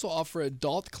 and we also offer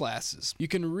adult classes. You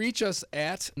can reach us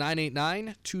at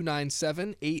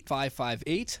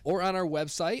 989-297-8558 or on our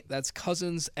website. That's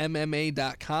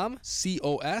cousinsmma.com,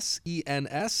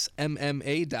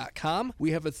 COSENSMMA.com.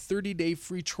 We have a 30-day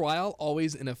free trial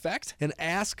always in effect, and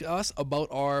ask us about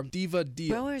our Diva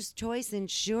deal. Growers Choice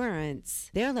Insurance.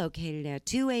 They're located at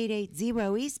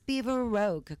 2880 East Beaver Road,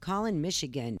 Cullin,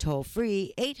 Michigan. Toll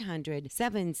free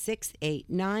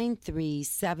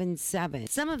 800-768-9377.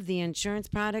 Some of the insurance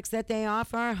products that they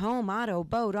offer are home, auto,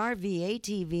 boat, RV,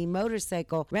 ATV,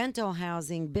 motorcycle, rental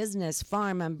housing, business,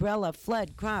 farm, umbrella,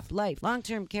 flood, crop, life,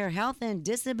 long-term care, health, and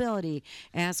disability.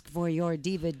 Ask for your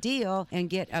Diva deal and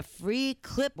get a free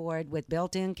clipboard with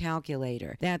built-in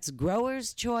calculator. That's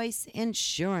Growers Choice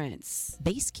Insurance.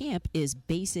 Base Camp is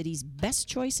Bay City's best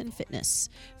choice in fitness.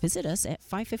 Visit us at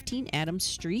 515 Adams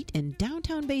Street in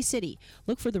downtown Bay City.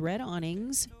 Look for the red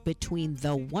awnings between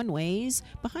the one-ways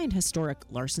behind historic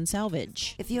Larson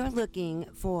Salvage. If you're looking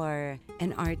for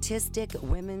an artistic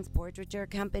women's portraiture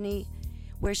company,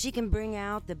 where she can bring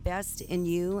out the best in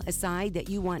you, a side that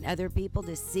you want other people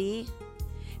to see,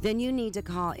 then you need to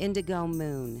call Indigo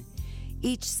Moon.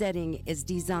 Each setting is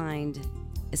designed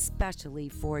especially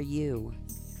for you.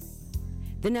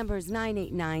 The number is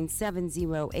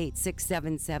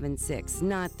 989-708-6776,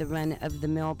 not the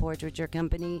run-of-the-mill portraiture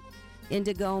company.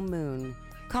 Indigo Moon.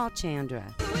 Call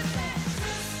Chandra.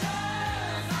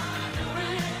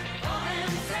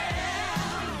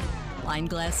 Wine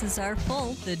glasses are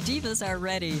full. The divas are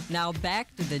ready. Now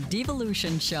back to the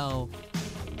Devolution Show.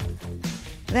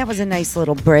 That was a nice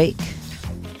little break.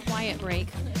 Quiet break.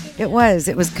 It was.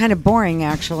 It was kind of boring,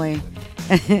 actually.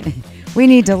 We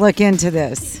need to look into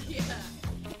this.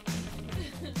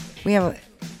 We have.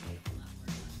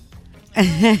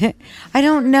 I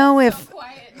don't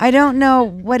know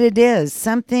what it is.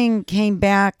 Something came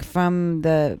back from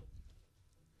the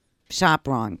shop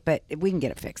wrong, but we can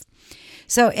get it fixed.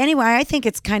 So anyway, I think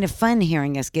it's kind of fun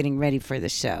hearing us getting ready for the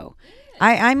show.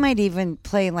 I might even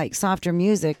play like softer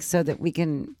music so that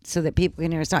people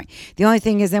can hear us talk. The only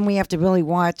thing is then we have to really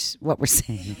watch what we're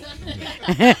saying.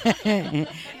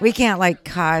 We can't like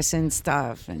cuss and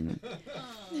stuff, and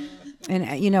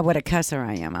you know what a cusser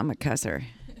I am. I'm a cusser.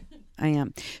 I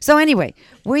am. So anyway,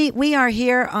 we are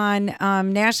here on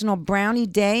National Brownie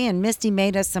Day, and Misty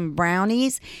made us some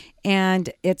brownies. And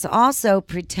it's also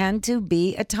Pretend to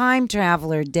Be a Time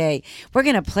Traveler Day. We're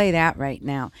going to play that right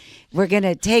now. We're going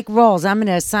to take roles. I'm going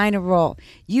to assign a role.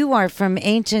 You are from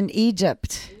ancient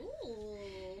Egypt. Ooh.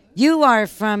 You are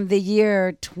from the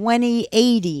year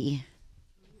 2080.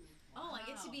 Oh, I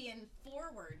get to be in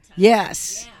forward time.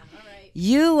 Yes. Yeah, all right.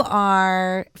 You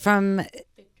are from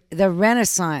the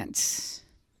Renaissance.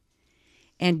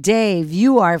 And Dave,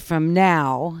 you are from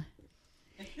now.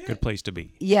 Good place to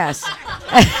be. Yes.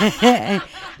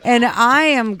 And I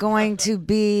am going to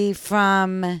be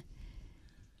from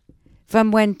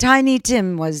when Tiny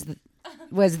Tim was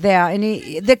there, and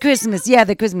the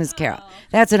Christmas Carol.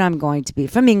 That's what I'm going to be,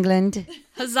 from England.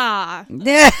 Huzzah.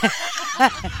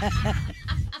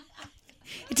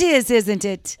 It is, isn't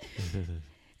it?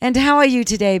 And how are you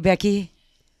today, Becky?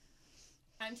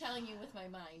 I'm telling you with my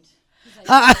mind.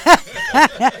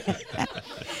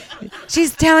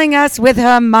 She's telling us with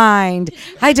her mind.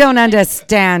 I don't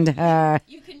understand her.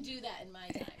 You can do that in my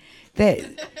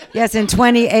time. Yes, in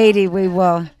 2080 we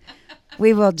will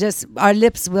just, our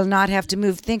lips will not have to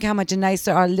move. Think how much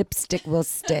nicer our lipstick will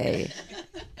stay.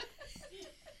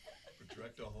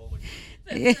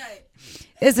 That's right.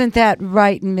 Isn't that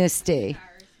right, Misty?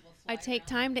 I take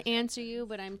time to answer you,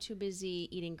 but I'm too busy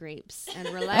eating grapes and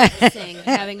relaxing,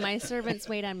 having my servants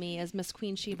wait on me as Miss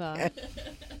Queen Sheba.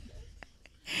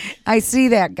 I see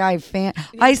that guy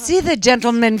I see the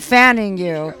gentleman fanning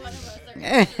you.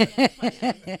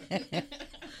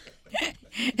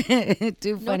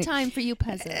 Too funny. No time for you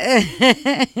peasants.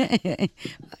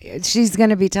 She's going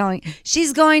to be telling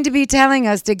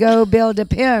us to go build a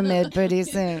pyramid pretty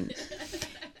soon.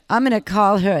 I'm going to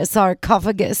call her a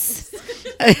sarcophagus.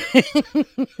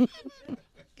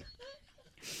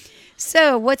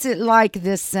 So, what's it like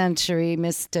this century,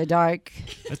 Mr. Dark?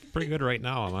 It's pretty good right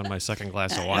now. I'm on my second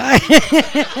glass of wine.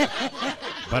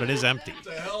 But it is empty. It's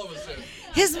a hell of a sip.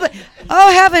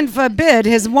 Oh, heaven forbid,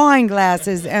 his wine glass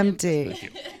is empty.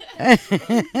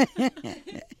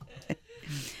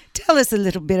 Tell us a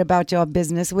little bit about your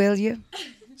business, will you?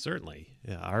 Certainly.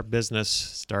 Yeah, our business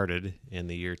started in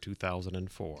the year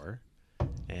 2004,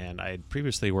 and I had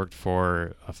previously worked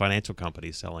for a financial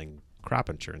company selling crop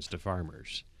insurance to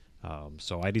farmers.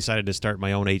 So I decided to start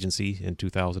my own agency in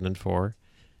 2004,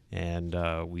 and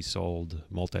we sold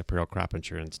multi-peril crop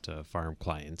insurance to farm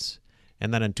clients.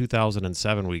 And then in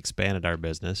 2007, we expanded our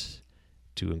business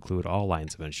to include all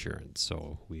lines of insurance.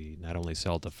 So we not only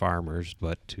sell to farmers,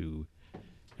 but to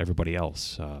everybody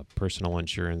else, personal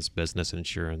insurance, business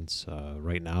insurance.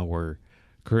 Right now, we're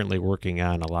currently working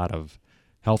on a lot of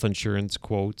health insurance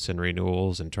quotes and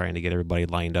renewals and trying to get everybody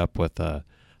lined up with the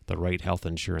right health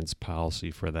insurance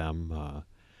policy for them.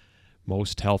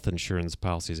 Most health insurance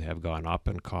policies have gone up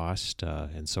in cost,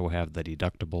 and so have the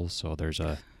deductibles. So there's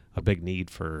a big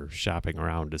need for shopping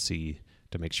around to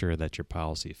make sure that your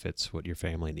policy fits what your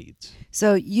family needs.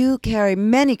 So you carry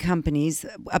many companies.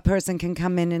 A person can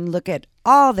come in and look at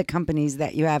all the companies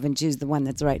that you have and choose the one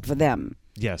that's right for them.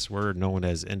 Yes, we're known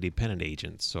as independent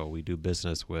agents, so we do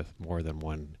business with more than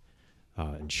one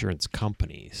insurance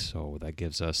company. So that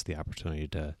gives us the opportunity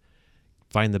to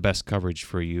find the best coverage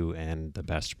for you and the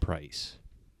best price.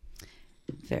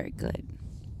 Very good.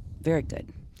 Very good.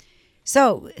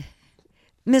 So,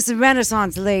 Miss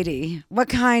Renaissance Lady, what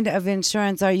kind of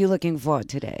insurance are you looking for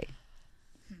today?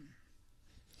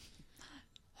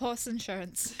 Horse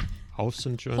insurance. House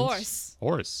insurance?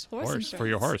 Horse. Horse for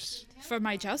your horse. For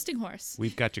my jousting horse.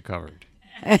 We've got you covered.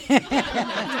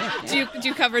 Do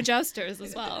you cover jousters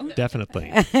as well?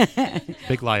 Definitely.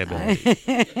 Big liability.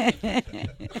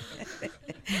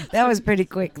 That was pretty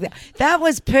quick. That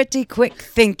was pretty quick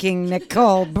thinking,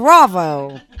 Nicole.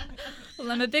 Bravo.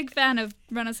 Well, I'm a big fan of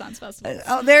Renaissance festivals.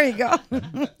 Oh, there you go.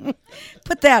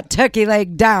 Put that turkey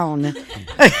leg down.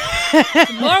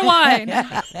 More wine.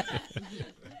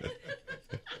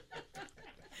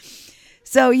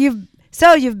 So you've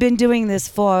been doing this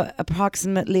for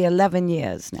approximately 11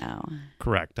 years now.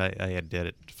 Correct. I had did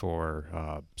it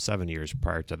for 7 years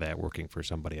prior to that, working for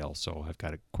somebody else. So I've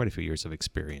got quite a few years of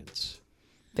experience.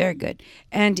 Very good.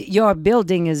 And your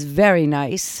building is very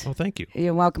nice. Oh, thank you.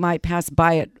 You're welcome. I pass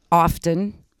by it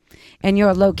often. And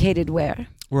you're located where?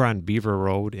 We're on Beaver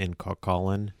Road in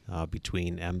Cullin,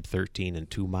 between M13 and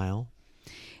 2 Mile.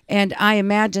 And I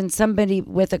imagine somebody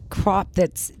with a crop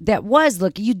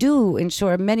you do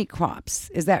insure many crops.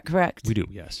 Is that correct? We do,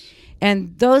 yes.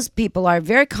 And those people are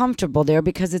very comfortable there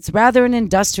because it's rather an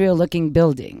industrial-looking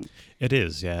building. It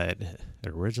is, yeah. It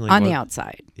originally on the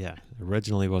outside. Yeah,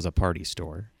 originally was a party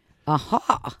store.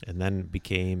 Aha. And then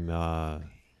became a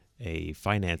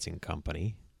financing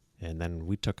company, and then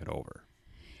we took it over.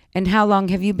 And how long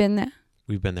have you been there?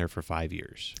 We've been there for 5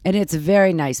 years. And it's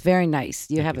very nice, very nice.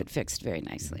 You have it fixed very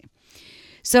nicely.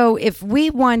 So if we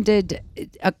wanted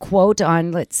a quote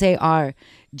on, let's say, our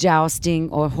jousting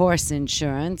or horse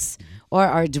insurance or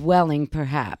our dwelling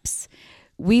perhaps,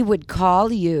 we would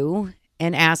call you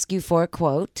and ask you for a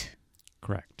quote.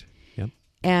 Correct. Yep.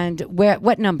 And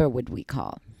what number would we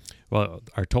call? Well,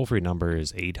 our toll-free number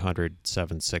is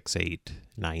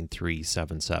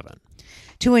 800-768-9377.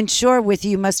 To insure with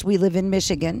you, must we live in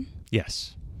Michigan?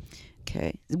 Yes.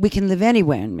 Okay. We can live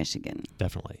anywhere in Michigan.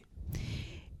 Definitely.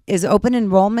 Is open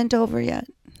enrollment over yet?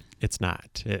 It's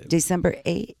not. December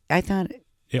 8th? I thought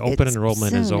open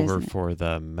enrollment is over isn't it? for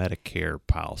the Medicare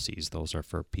policies. Those are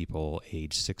for people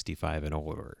age 65 and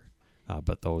older.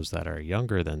 But those that are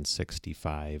younger than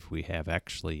 65, we have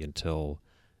actually until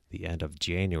the end of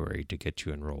January to get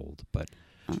you enrolled. But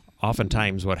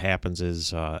oftentimes what happens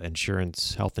is health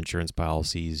insurance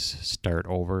policies start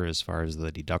over as far as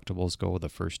the deductibles go the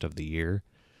first of the year.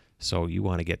 So you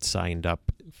want to get signed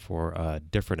up for a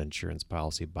different insurance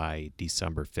policy by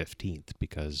December 15th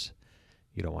because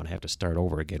you don't want to have to start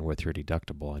over again with your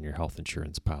deductible on your health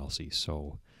insurance policy.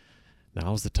 So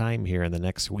now's the time here in the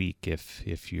next week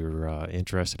if you're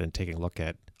interested in taking a look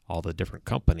at all the different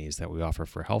companies that we offer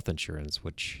for health insurance,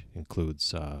 which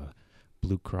includes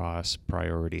Blue Cross,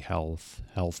 Priority Health,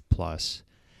 Health Plus,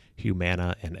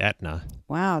 Humana, and Aetna.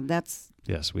 Wow, that's...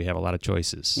 Yes, we have a lot of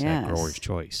choices at Grower's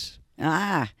Choice.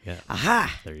 Ah, yeah.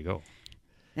 Aha. There you go.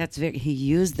 He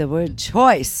used the word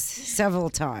choice several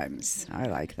times. I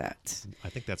like that. I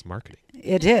think that's marketing.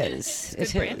 It is.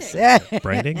 It's it good is.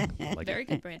 Branding? Very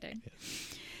good branding.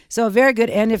 So very good.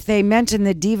 And if they mention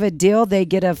the Diva deal, they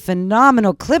get a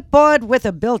phenomenal clipboard with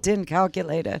a built-in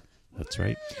calculator. That's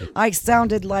right. I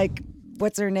sounded like,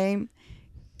 what's her name?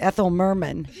 Ethel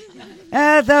Merman.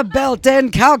 The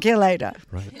built-in calculator.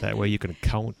 Right. That way you can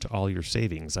count all your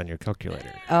savings on your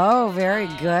calculator. Oh, very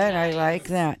good. I like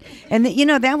that. And,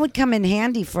 that would come in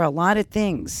handy for a lot of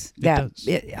things.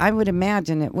 I would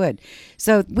imagine it would.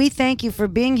 So we thank you for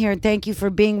being here. And thank you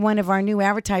for being one of our new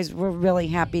advertisers. We're really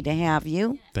happy to have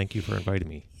you. Thank you for inviting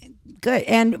me. Good.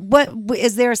 And what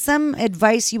is there some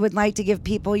advice you would like to give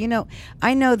people?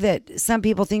 I know that some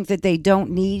people think that they don't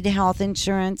need health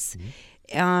insurance.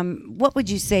 What would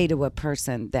you say to a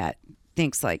person that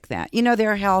thinks like that?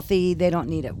 They're healthy, they don't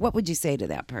need it. What would you say to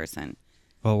that person?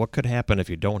 Well, what could happen if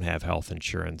you don't have health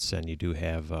insurance and you do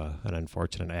have an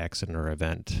unfortunate accident or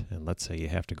event, and let's say you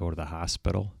have to go to the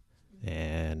hospital,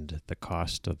 and the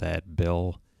cost of that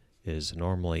bill is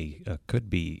normally they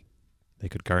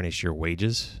could garnish your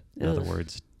wages. In other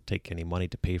words, take any money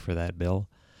to pay for that bill.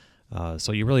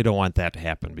 So you really don't want that to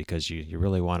happen because you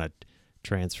really want to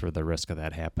transfer the risk of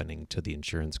that happening to the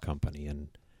insurance company. And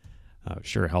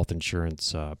sure, health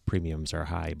insurance premiums are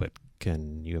high, but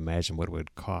can you imagine what it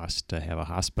would cost to have a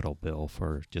hospital bill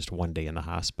for just one day in the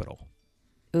hospital?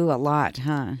 Ooh, a lot,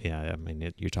 huh? Yeah, I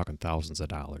mean, you're talking thousands of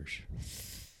dollars.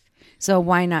 So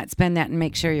why not spend that and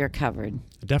make sure you're covered?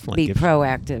 Definitely. Be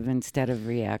proactive instead of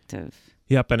reactive.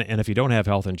 Yep, and if you don't have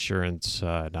health insurance,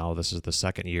 now this is the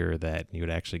second year that you would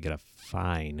actually get a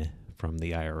fine from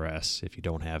the IRS if you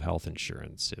don't have health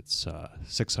insurance. It's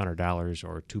 $600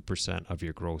 or 2% of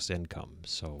your gross income.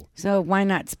 So why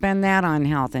not spend that on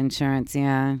health insurance?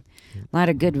 Yeah, a lot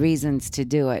of good reasons to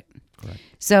do it. Correct.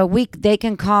 So they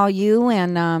can call you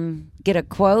and get a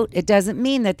quote. It doesn't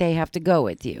mean that they have to go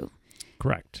with you.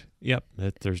 Correct. Yep.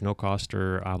 There's no cost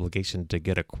or obligation to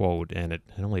get a quote, and it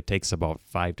only takes about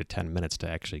 5 to 10 minutes to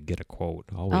actually get a quote.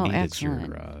 All we need excellent. is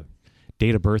your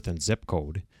date of birth and zip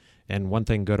code. And one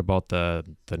thing good about the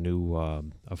new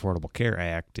Affordable Care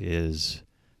Act is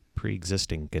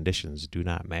pre-existing conditions do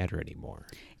not matter anymore.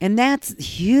 And that's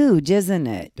huge, isn't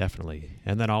it? Definitely.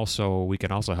 And then also, we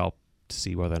can also help to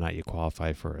see whether or not you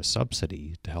qualify for a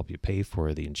subsidy to help you pay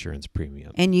for the insurance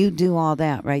premium. And you do all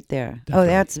that right there. Definitely.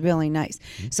 Oh, that's really nice.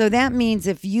 Mm-hmm. So that means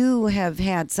if you have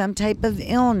had some type of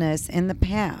illness in the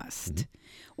past,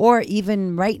 or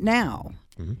even right now,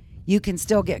 you can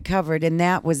still get covered, and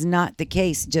that was not the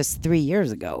case just 3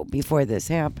 years ago before this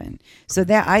happened. So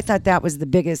that I thought that was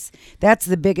that's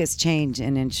the biggest change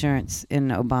in insurance in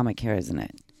Obamacare, isn't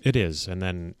it? It is, and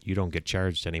then you don't get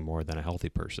charged any more than a healthy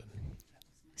person.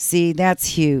 See, that's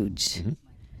huge.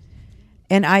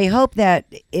 And I hope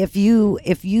that if you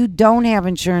don't have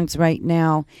insurance right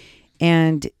now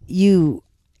and you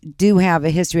do have a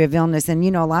history of illness, and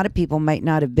a lot of people might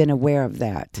not have been aware of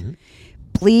that,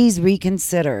 please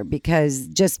reconsider, because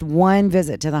just one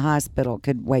visit to the hospital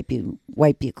could wipe you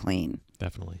clean.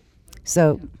 Definitely.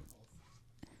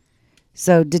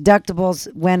 So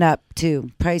deductibles went up too.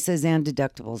 Prices and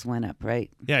deductibles went up, right?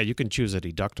 Yeah, you can choose a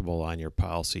deductible on your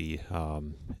policy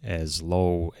as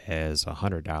low as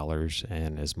 $100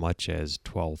 and as much as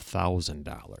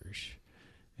 $12,000.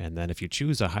 And then if you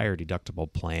choose a higher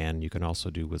deductible plan, you can also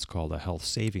do what's called a health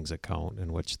savings account,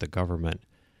 in which the government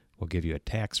will give you a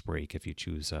tax break if you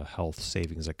choose a health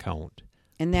savings account.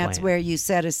 And that's plan. where you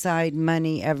set aside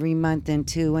money every month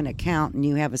into an account, and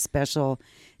you have a special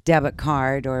debit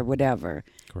card or whatever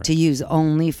to use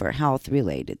only for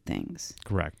health-related things.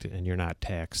 Correct. And you're not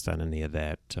taxed on any of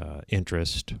that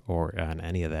interest or on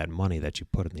any of that money that you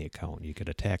put in the account. You get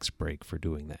a tax break for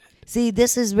doing that. See,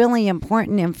 this is really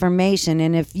important information,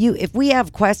 and if we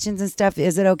have questions and stuff,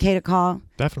 is it okay to call?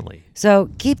 Definitely.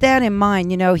 So keep that in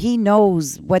mind. He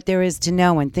knows what there is to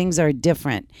know, and things are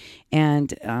different.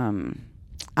 And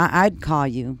I'd call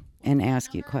you and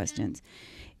ask you questions.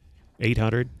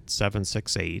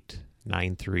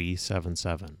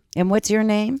 800-768-9377. And what's your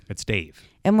name? It's Dave.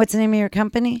 And what's the name of your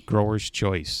company? Growers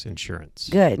Choice Insurance.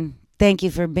 Good. Thank you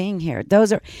for being here.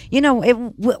 Those are,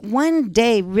 one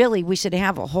day, really, we should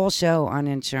have a whole show on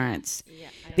insurance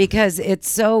because it's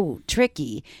so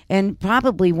tricky. And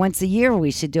probably once a year we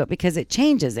should do it, because it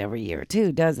changes every year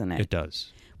too, doesn't it? It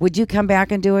does. Would you come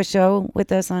back and do a show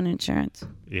with us on insurance?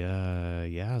 Yeah,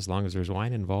 as long as there's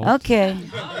wine involved. Okay.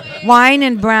 Wine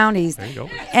and brownies. There you go.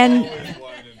 And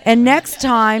next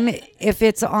time, if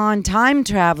it's on Time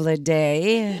Traveler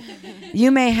Day, you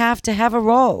may have to have a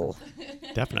role.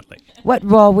 Definitely. What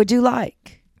role would you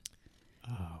like?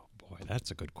 Oh, boy, that's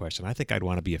a good question. I think I'd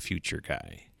want to be a future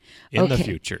guy in the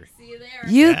future. See you there.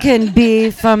 You can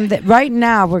be from right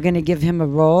now, we're going to give him a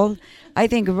role. I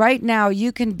think right now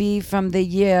you can be from the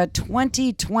year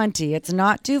 2020. It's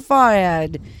not too far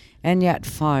ahead, and yet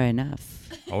far enough.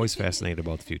 Always fascinated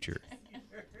about the future.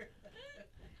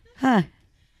 Huh.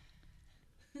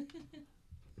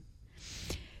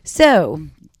 So,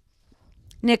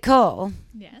 Nicole.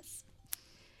 Yes.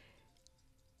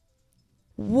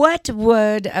 What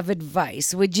word of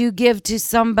advice would you give to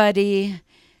somebody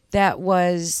that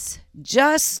was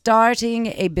just starting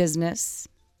a business,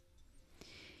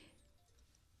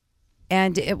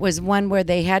 and it was one where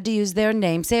they had to use their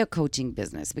name, say a coaching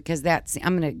business, because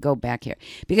I'm going to go back here,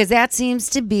 because that seems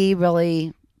to be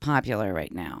really popular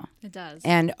right now. It does.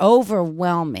 And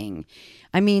overwhelming.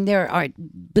 I mean, there are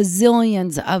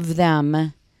bazillions of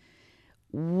them.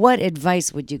 What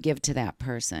advice would you give to that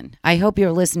person? I hope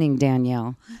you're listening,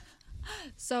 Danielle.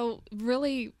 So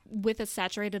really, with as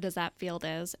saturated as that field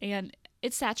is, and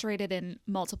it's saturated in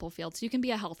multiple fields. You can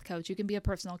be a health coach, you can be a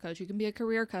personal coach, you can be a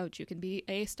career coach, you can be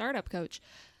a startup coach.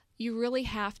 You really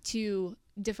have to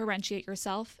differentiate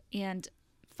yourself and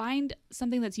find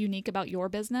something that's unique about your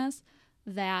business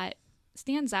that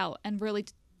stands out and really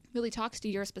talks to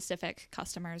your specific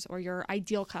customers or your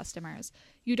ideal customers.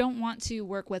 You don't want to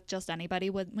work with just anybody.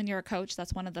 When you're a coach,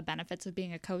 that's one of the benefits of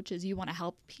being a coach, is you want to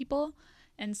help people.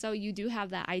 And so you do have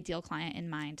that ideal client in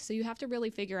mind. So you have to really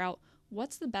figure out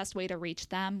what's the best way to reach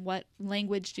them, what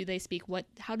language do they speak,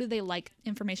 how do they like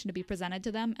information to be presented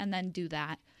to them, and then do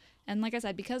that. And like I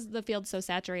said, because the field's so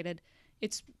saturated,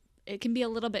 it can be a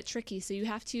little bit tricky. So you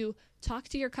have to talk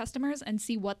to your customers and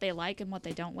see what they like and what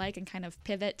they don't like, and kind of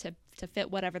pivot to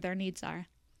fit whatever their needs are.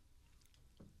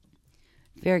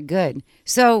 Very good.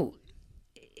 So,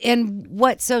 and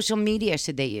what social media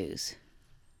should they use?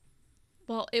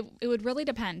 Well, it would really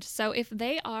depend. So if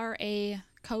they are a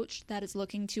coach that is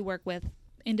looking to work with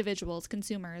individuals,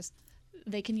 consumers,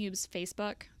 they can use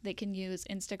Facebook, they can use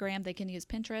Instagram, they can use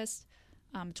Pinterest,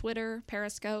 Twitter,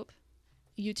 Periscope,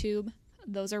 YouTube.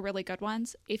 Those are really good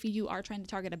ones. If you are trying to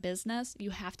target a business,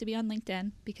 you have to be on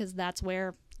LinkedIn because that's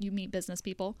where you meet business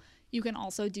people. You can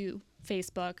also do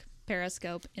Facebook,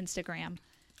 Periscope, Instagram,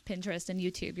 Pinterest, and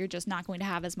YouTube. You're just not going to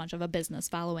have as much of a business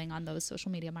following on those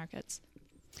social media markets.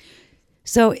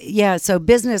 So, yeah, so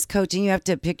business coaching, you have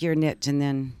to pick your niche and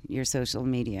then your social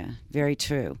media. Very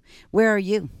true. Where are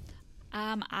you?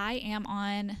 I am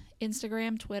on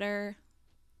Instagram, Twitter,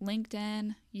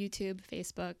 LinkedIn, YouTube,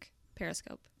 Facebook,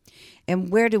 Periscope. And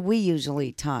where do we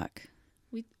usually talk?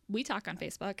 We talk on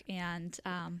Facebook, and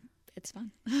it's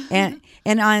fun.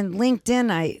 and on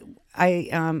LinkedIn,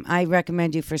 I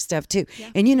recommend you for stuff too. Yeah.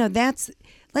 And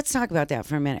let's talk about that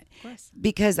for a minute. Of course.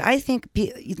 Because I think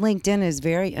LinkedIn is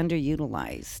very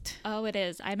underutilized. Oh, it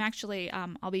is. I'm actually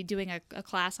I'll be doing a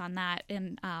class on that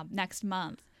in next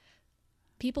month.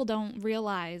 People don't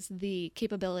realize the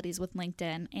capabilities with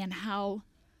LinkedIn and how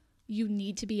you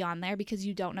need to be on there because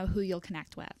you don't know who you'll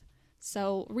connect with.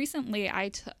 So recently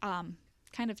I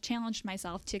kind of challenged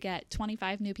myself to get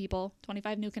 25 new people,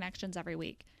 25 new connections every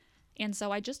week. And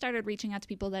so I just started reaching out to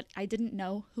people that I didn't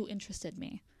know who interested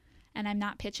me. And I'm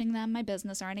not pitching them my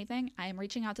business or anything. I am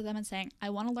reaching out to them and saying,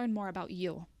 I want to learn more about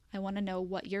you. I want to know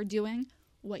what you're doing,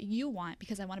 what you want,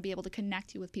 because I want to be able to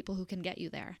connect you with people who can get you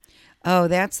there. Oh,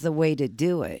 that's the way to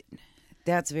do it.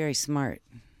 That's very smart.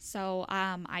 So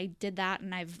I did that,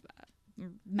 and I've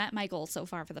met my goal so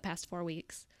far for the past 4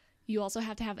 weeks. You also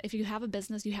have to have, if you have a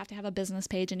business, you have to have a business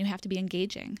page, and you have to be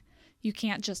engaging. You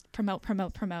can't just promote.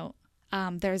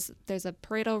 There's a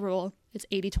Pareto rule. It's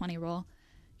 80-20 rule.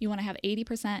 You want to have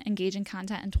 80% engaging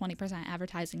content and 20%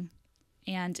 advertising.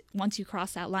 And once you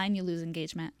cross that line, you lose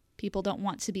engagement. People don't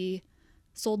want to be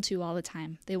sold to all the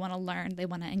time. They want to learn. They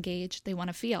want to engage. They want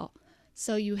to feel.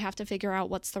 So you have to figure out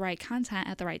what's the right content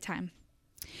at the right time.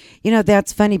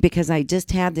 That's funny because I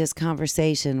just had this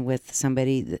conversation with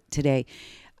somebody today.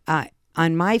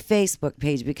 On my Facebook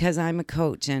page, because I'm a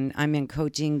coach and I'm in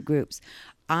coaching groups,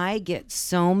 I get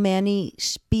so many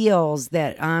spiels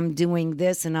that I'm doing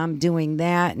this and I'm doing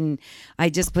that, and I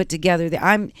just put together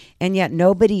and yet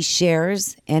nobody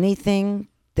shares anything,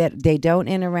 that they don't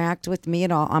interact with me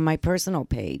at all on my personal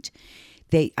page.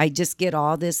 I just get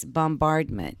all this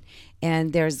bombardment,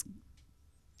 and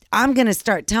I'm going to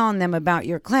start telling them about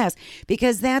your class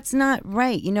because that's not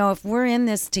right. If we're in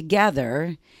this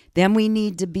together, then we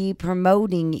need to be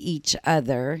promoting each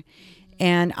other.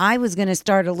 And I was going to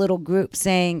start a little group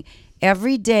saying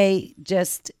every day,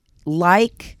 just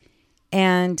like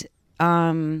and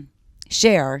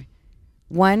share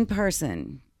one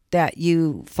person that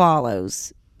you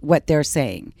follows what they're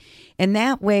saying. And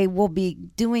that way we'll be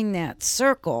doing that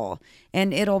circle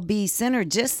and it'll be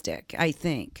synergistic, I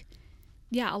think.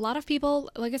 Yeah, a lot of people,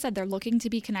 like I said, they're looking to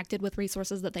be connected with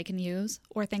resources that they can use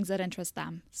or things that interest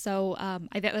them. So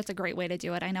I think that's a great way to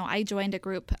do it. I know I joined a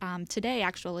group today,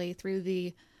 actually, through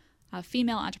the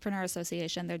Female Entrepreneur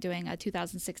Association. They're doing a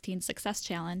 2016 Success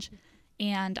Challenge.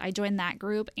 And I joined that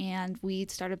group, and we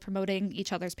started promoting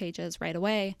each other's pages right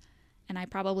away. And I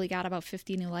probably got about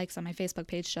 50 new likes on my Facebook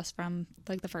page just from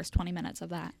the first 20 minutes of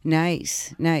that.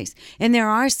 Nice. And there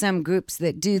are some groups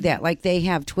that do that, like they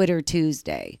have Twitter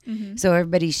Tuesday. Mm-hmm. So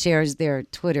everybody shares their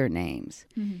Twitter names.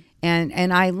 Mm-hmm.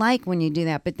 And I like when you do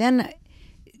that. But then,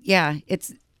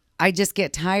 I just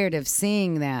get tired of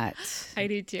seeing that. I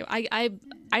do too. I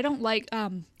don't like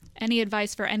any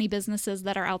advice for any businesses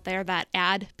that are out there that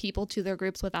add people to their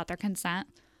groups without their consent.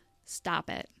 Stop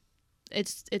it.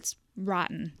 It's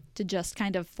rotten to just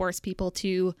kind of force people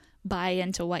to buy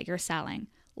into what you're selling.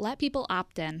 Let people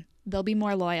opt in. They'll be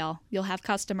more loyal. You'll have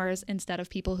customers instead of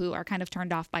people who are kind of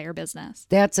turned off by your business.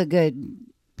 That's a good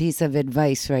piece of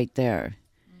advice right there.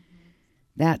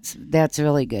 Mm-hmm. That's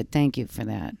really good. Thank you for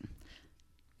that.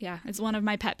 Yeah, it's one of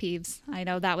my pet peeves. I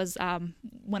know that was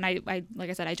when I like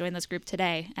I said, I joined this group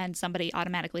today and somebody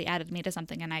automatically added me to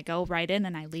something, and I go right in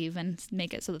and I leave and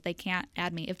make it so that they can't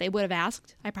add me. If they would have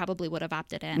asked, I probably would have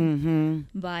opted in.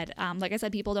 Mm-hmm. But like I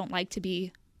said, people don't like to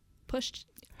be pushed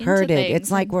into herded. Things.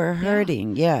 It's like we're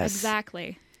hurting. Yeah, yes.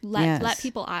 Exactly. Let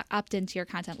people opt into your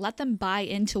content. Let them buy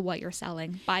into what you're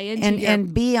selling. Buy into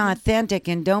and be authentic,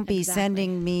 and don't be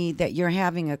sending me that you're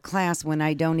having a class when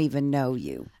I don't even know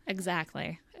you.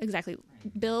 Exactly.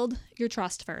 Build your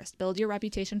trust first. Build your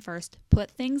reputation first. Put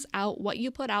things out. What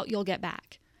you put out, you'll get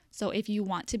back. So if you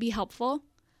want to be helpful,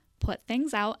 put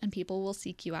things out and people will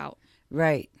seek you out.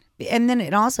 Right. And then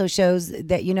it also shows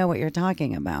that you know what you're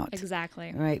talking about.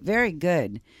 Exactly. Right. Very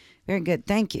good. Very good.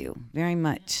 Thank you very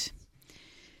much.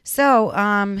 So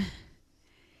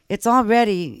it's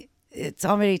already it's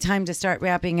already time to start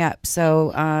wrapping up.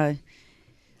 So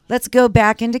let's go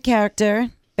back into character.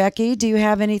 Becky, do you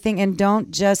have anything? And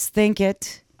don't just think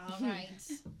it. All right.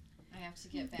 I have to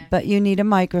get back. But you need a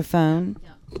microphone. Yeah.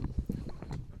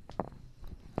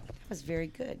 That was very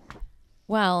good.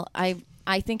 Well, I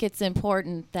think it's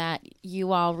important that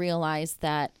you all realize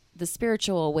that the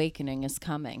spiritual awakening is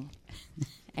coming.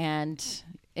 And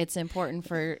it's important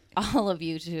for all of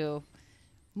you to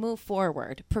move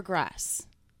forward, progress.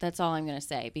 That's all I'm going to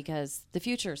say, because the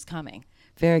future is coming.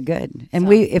 Very good. And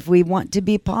So- if we want to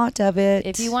be part of it.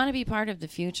 If you want to be part of the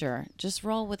future, just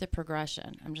roll with the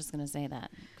progression. I'm just going to say that,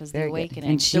 because the Very good. awakening,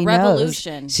 And she the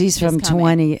revolution. knows. She's is from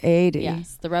coming. 2080.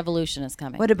 Yes, the revolution is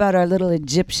coming. What about our little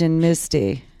Egyptian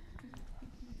Misty?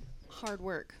 Hard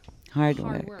work. Hard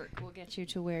Hard work. work will get you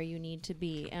to where you need to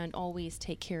be, and always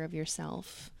take care of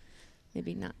yourself.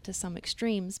 Maybe not to some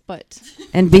extremes, but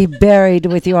And be buried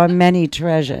with your many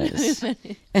treasures.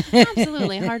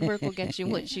 absolutely, hard work will get you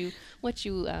what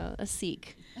you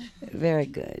seek. Very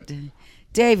good.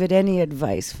 David, any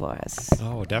advice for us?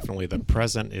 Oh, definitely. The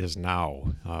present is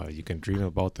now. You can dream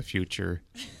about the future.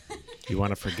 You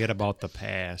want to forget about the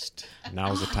past.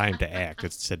 Now's the time to act.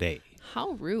 It's today.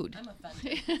 How rude.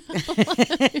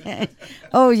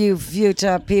 Oh, you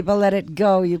future people, let it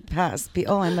go, you past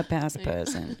people. Oh, I'm a past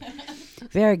person.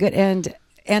 Very good. And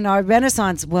our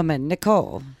Renaissance woman,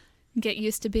 Nicole. Get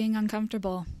used to being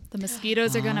uncomfortable. The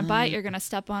mosquitoes are going to bite. You're going to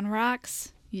step on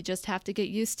rocks. You just have to get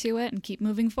used to it and keep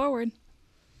moving forward.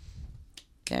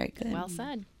 Very good. Well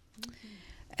said.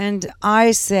 And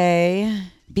I say,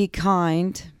 be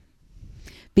kind.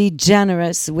 Be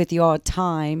generous with your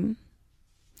time.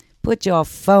 Put your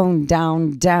phone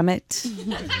down, damn it.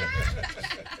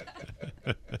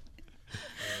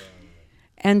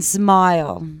 And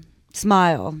smile.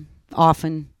 Smile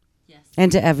often. Yes.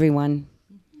 And to everyone.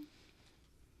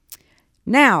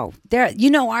 Now,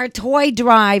 our toy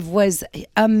drive was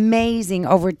amazing.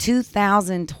 Over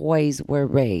 2,000 toys were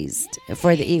raised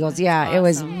for the Eagles. Yeah, it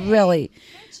was really,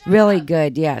 really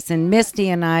good. Yes. And Misty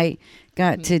and I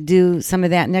got to do some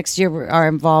of that. Next year, our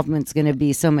involvement's going to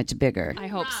be so much bigger. I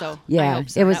hope so. Yeah, I hope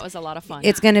so. That was a lot of fun.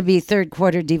 It's going to be third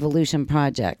quarter devolution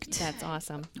project. That's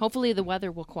awesome. Hopefully the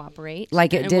weather will cooperate.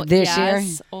 Like it And did this year.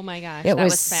 Yes. Oh my gosh. It that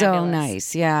was fabulous. so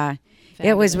nice. Yeah.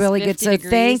 It was Fabulous. really good. 50 So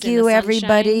degrees thank in you, the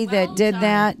everybody sunshine. that did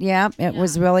that. Yep, it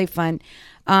was really fun.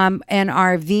 And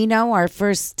our Vino, our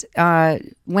first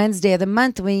Wednesday of the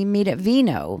month, we meet at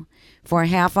Vino for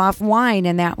half off wine,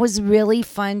 and that was really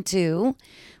fun too.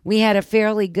 We had a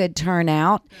fairly good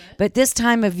turnout, but this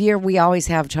time of year we always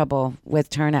have trouble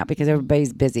with turnout because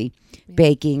everybody's busy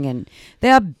baking, and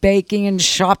they're baking and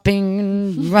shopping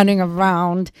and running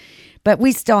around. But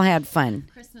we still had fun.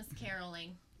 Christmas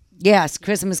caroling. Yes,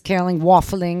 Christmas caroling,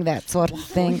 waffling, that sort of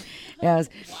thing. Yes.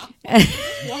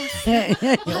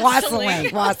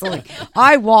 Waffling.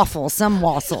 I waffle, some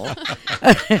wassail.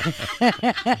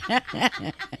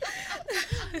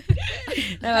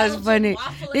 That was funny.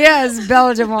 Yes,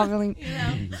 Belgian waffling.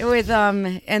 With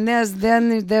and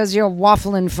there's your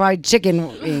waffling fried chicken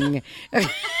wing.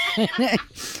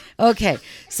 Okay,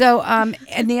 so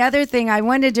and the other thing I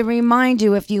wanted to remind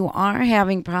you, if you are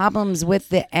having problems with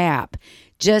the app,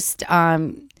 just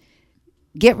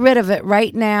get rid of it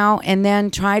right now and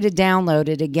then try to download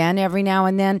it again every now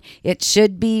and then. It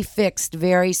should be fixed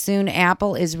very soon.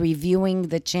 Apple is reviewing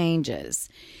the changes.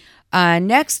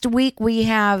 Next week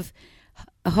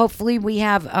hopefully we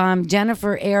have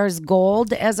Jennifer Ayers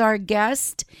Gold as our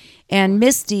guest. And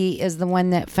Misty is the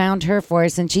one that found her for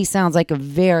us, and she sounds like a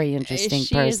very interesting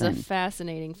She person. is a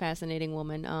fascinating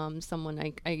woman.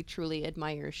 Someone I truly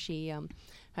admire. She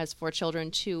has 4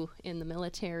 children, 2 in the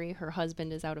military. Her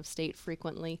husband is out of state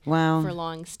frequently for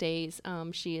long stays.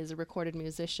 She is a recorded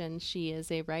musician. She is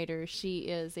a writer. She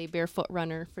is a barefoot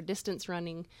runner for distance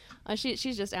running.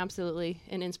 She's just absolutely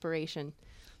an inspiration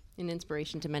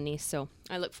to many. So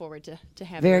I look forward to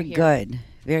having her here.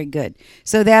 Very good.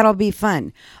 So that'll be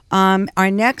fun.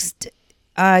 Our next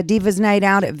Divas Night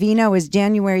Out at Vino is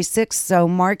January 6th, so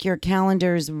mark your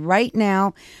calendars right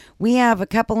now. We have a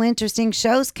couple interesting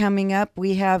shows coming up.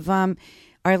 We have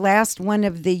our last one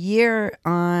of the year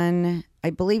on,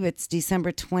 I believe it's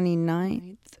December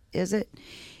 29th, is it?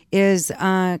 Is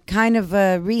kind of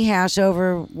a rehash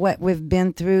over what we've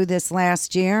been through this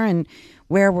last year and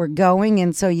where we're going,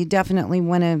 and so you definitely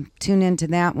want to tune into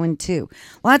that one too.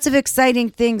 Lots of exciting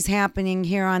things happening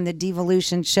here on the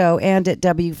Devolution Show and at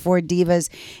W4 Divas,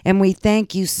 and we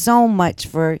thank you so much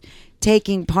for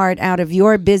taking part out of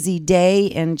your busy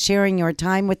day and sharing your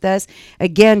time with us.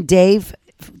 Again, Dave,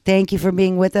 thank you for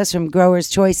being with us from Growers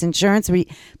Choice Insurance.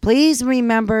 Please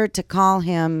remember to call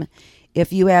him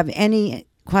if you have any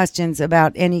questions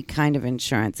about any kind of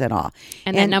insurance at all.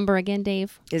 And that number again,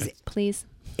 Dave, is please.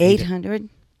 800.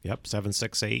 Yep,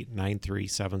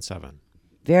 768-9377.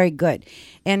 Very good.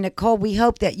 And Nicole, we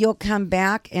hope that you'll come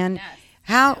back. And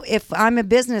if I'm a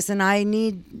business and I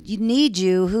need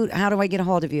you, how do I get a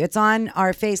hold of you? It's on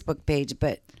our Facebook page,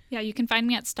 but Yeah, you can find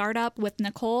me at Startup with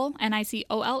Nicole,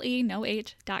 NICOLE, no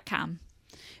H.com.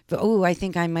 Oh, I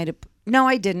think I might have. No,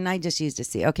 I didn't. I just used a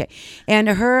C. Okay. And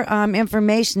her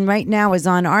information right now is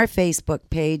on our Facebook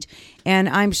page, and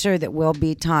I'm sure that we'll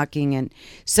be talking. And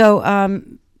so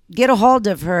get a hold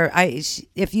of her.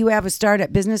 If you have a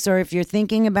startup business or if you're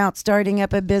thinking about starting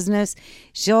up a business,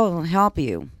 she'll help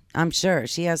you. I'm sure.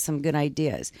 She has some good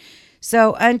ideas.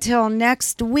 So until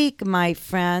next week, my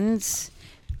friends,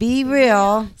 be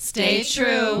real. Stay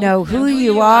true. Know who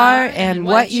you are and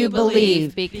what you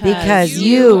believe, because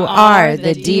you are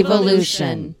the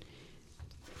Devolution.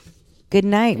 Good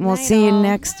night, and we'll see you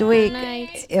next week.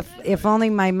 If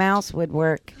only my mouse would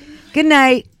work. Good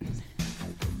night.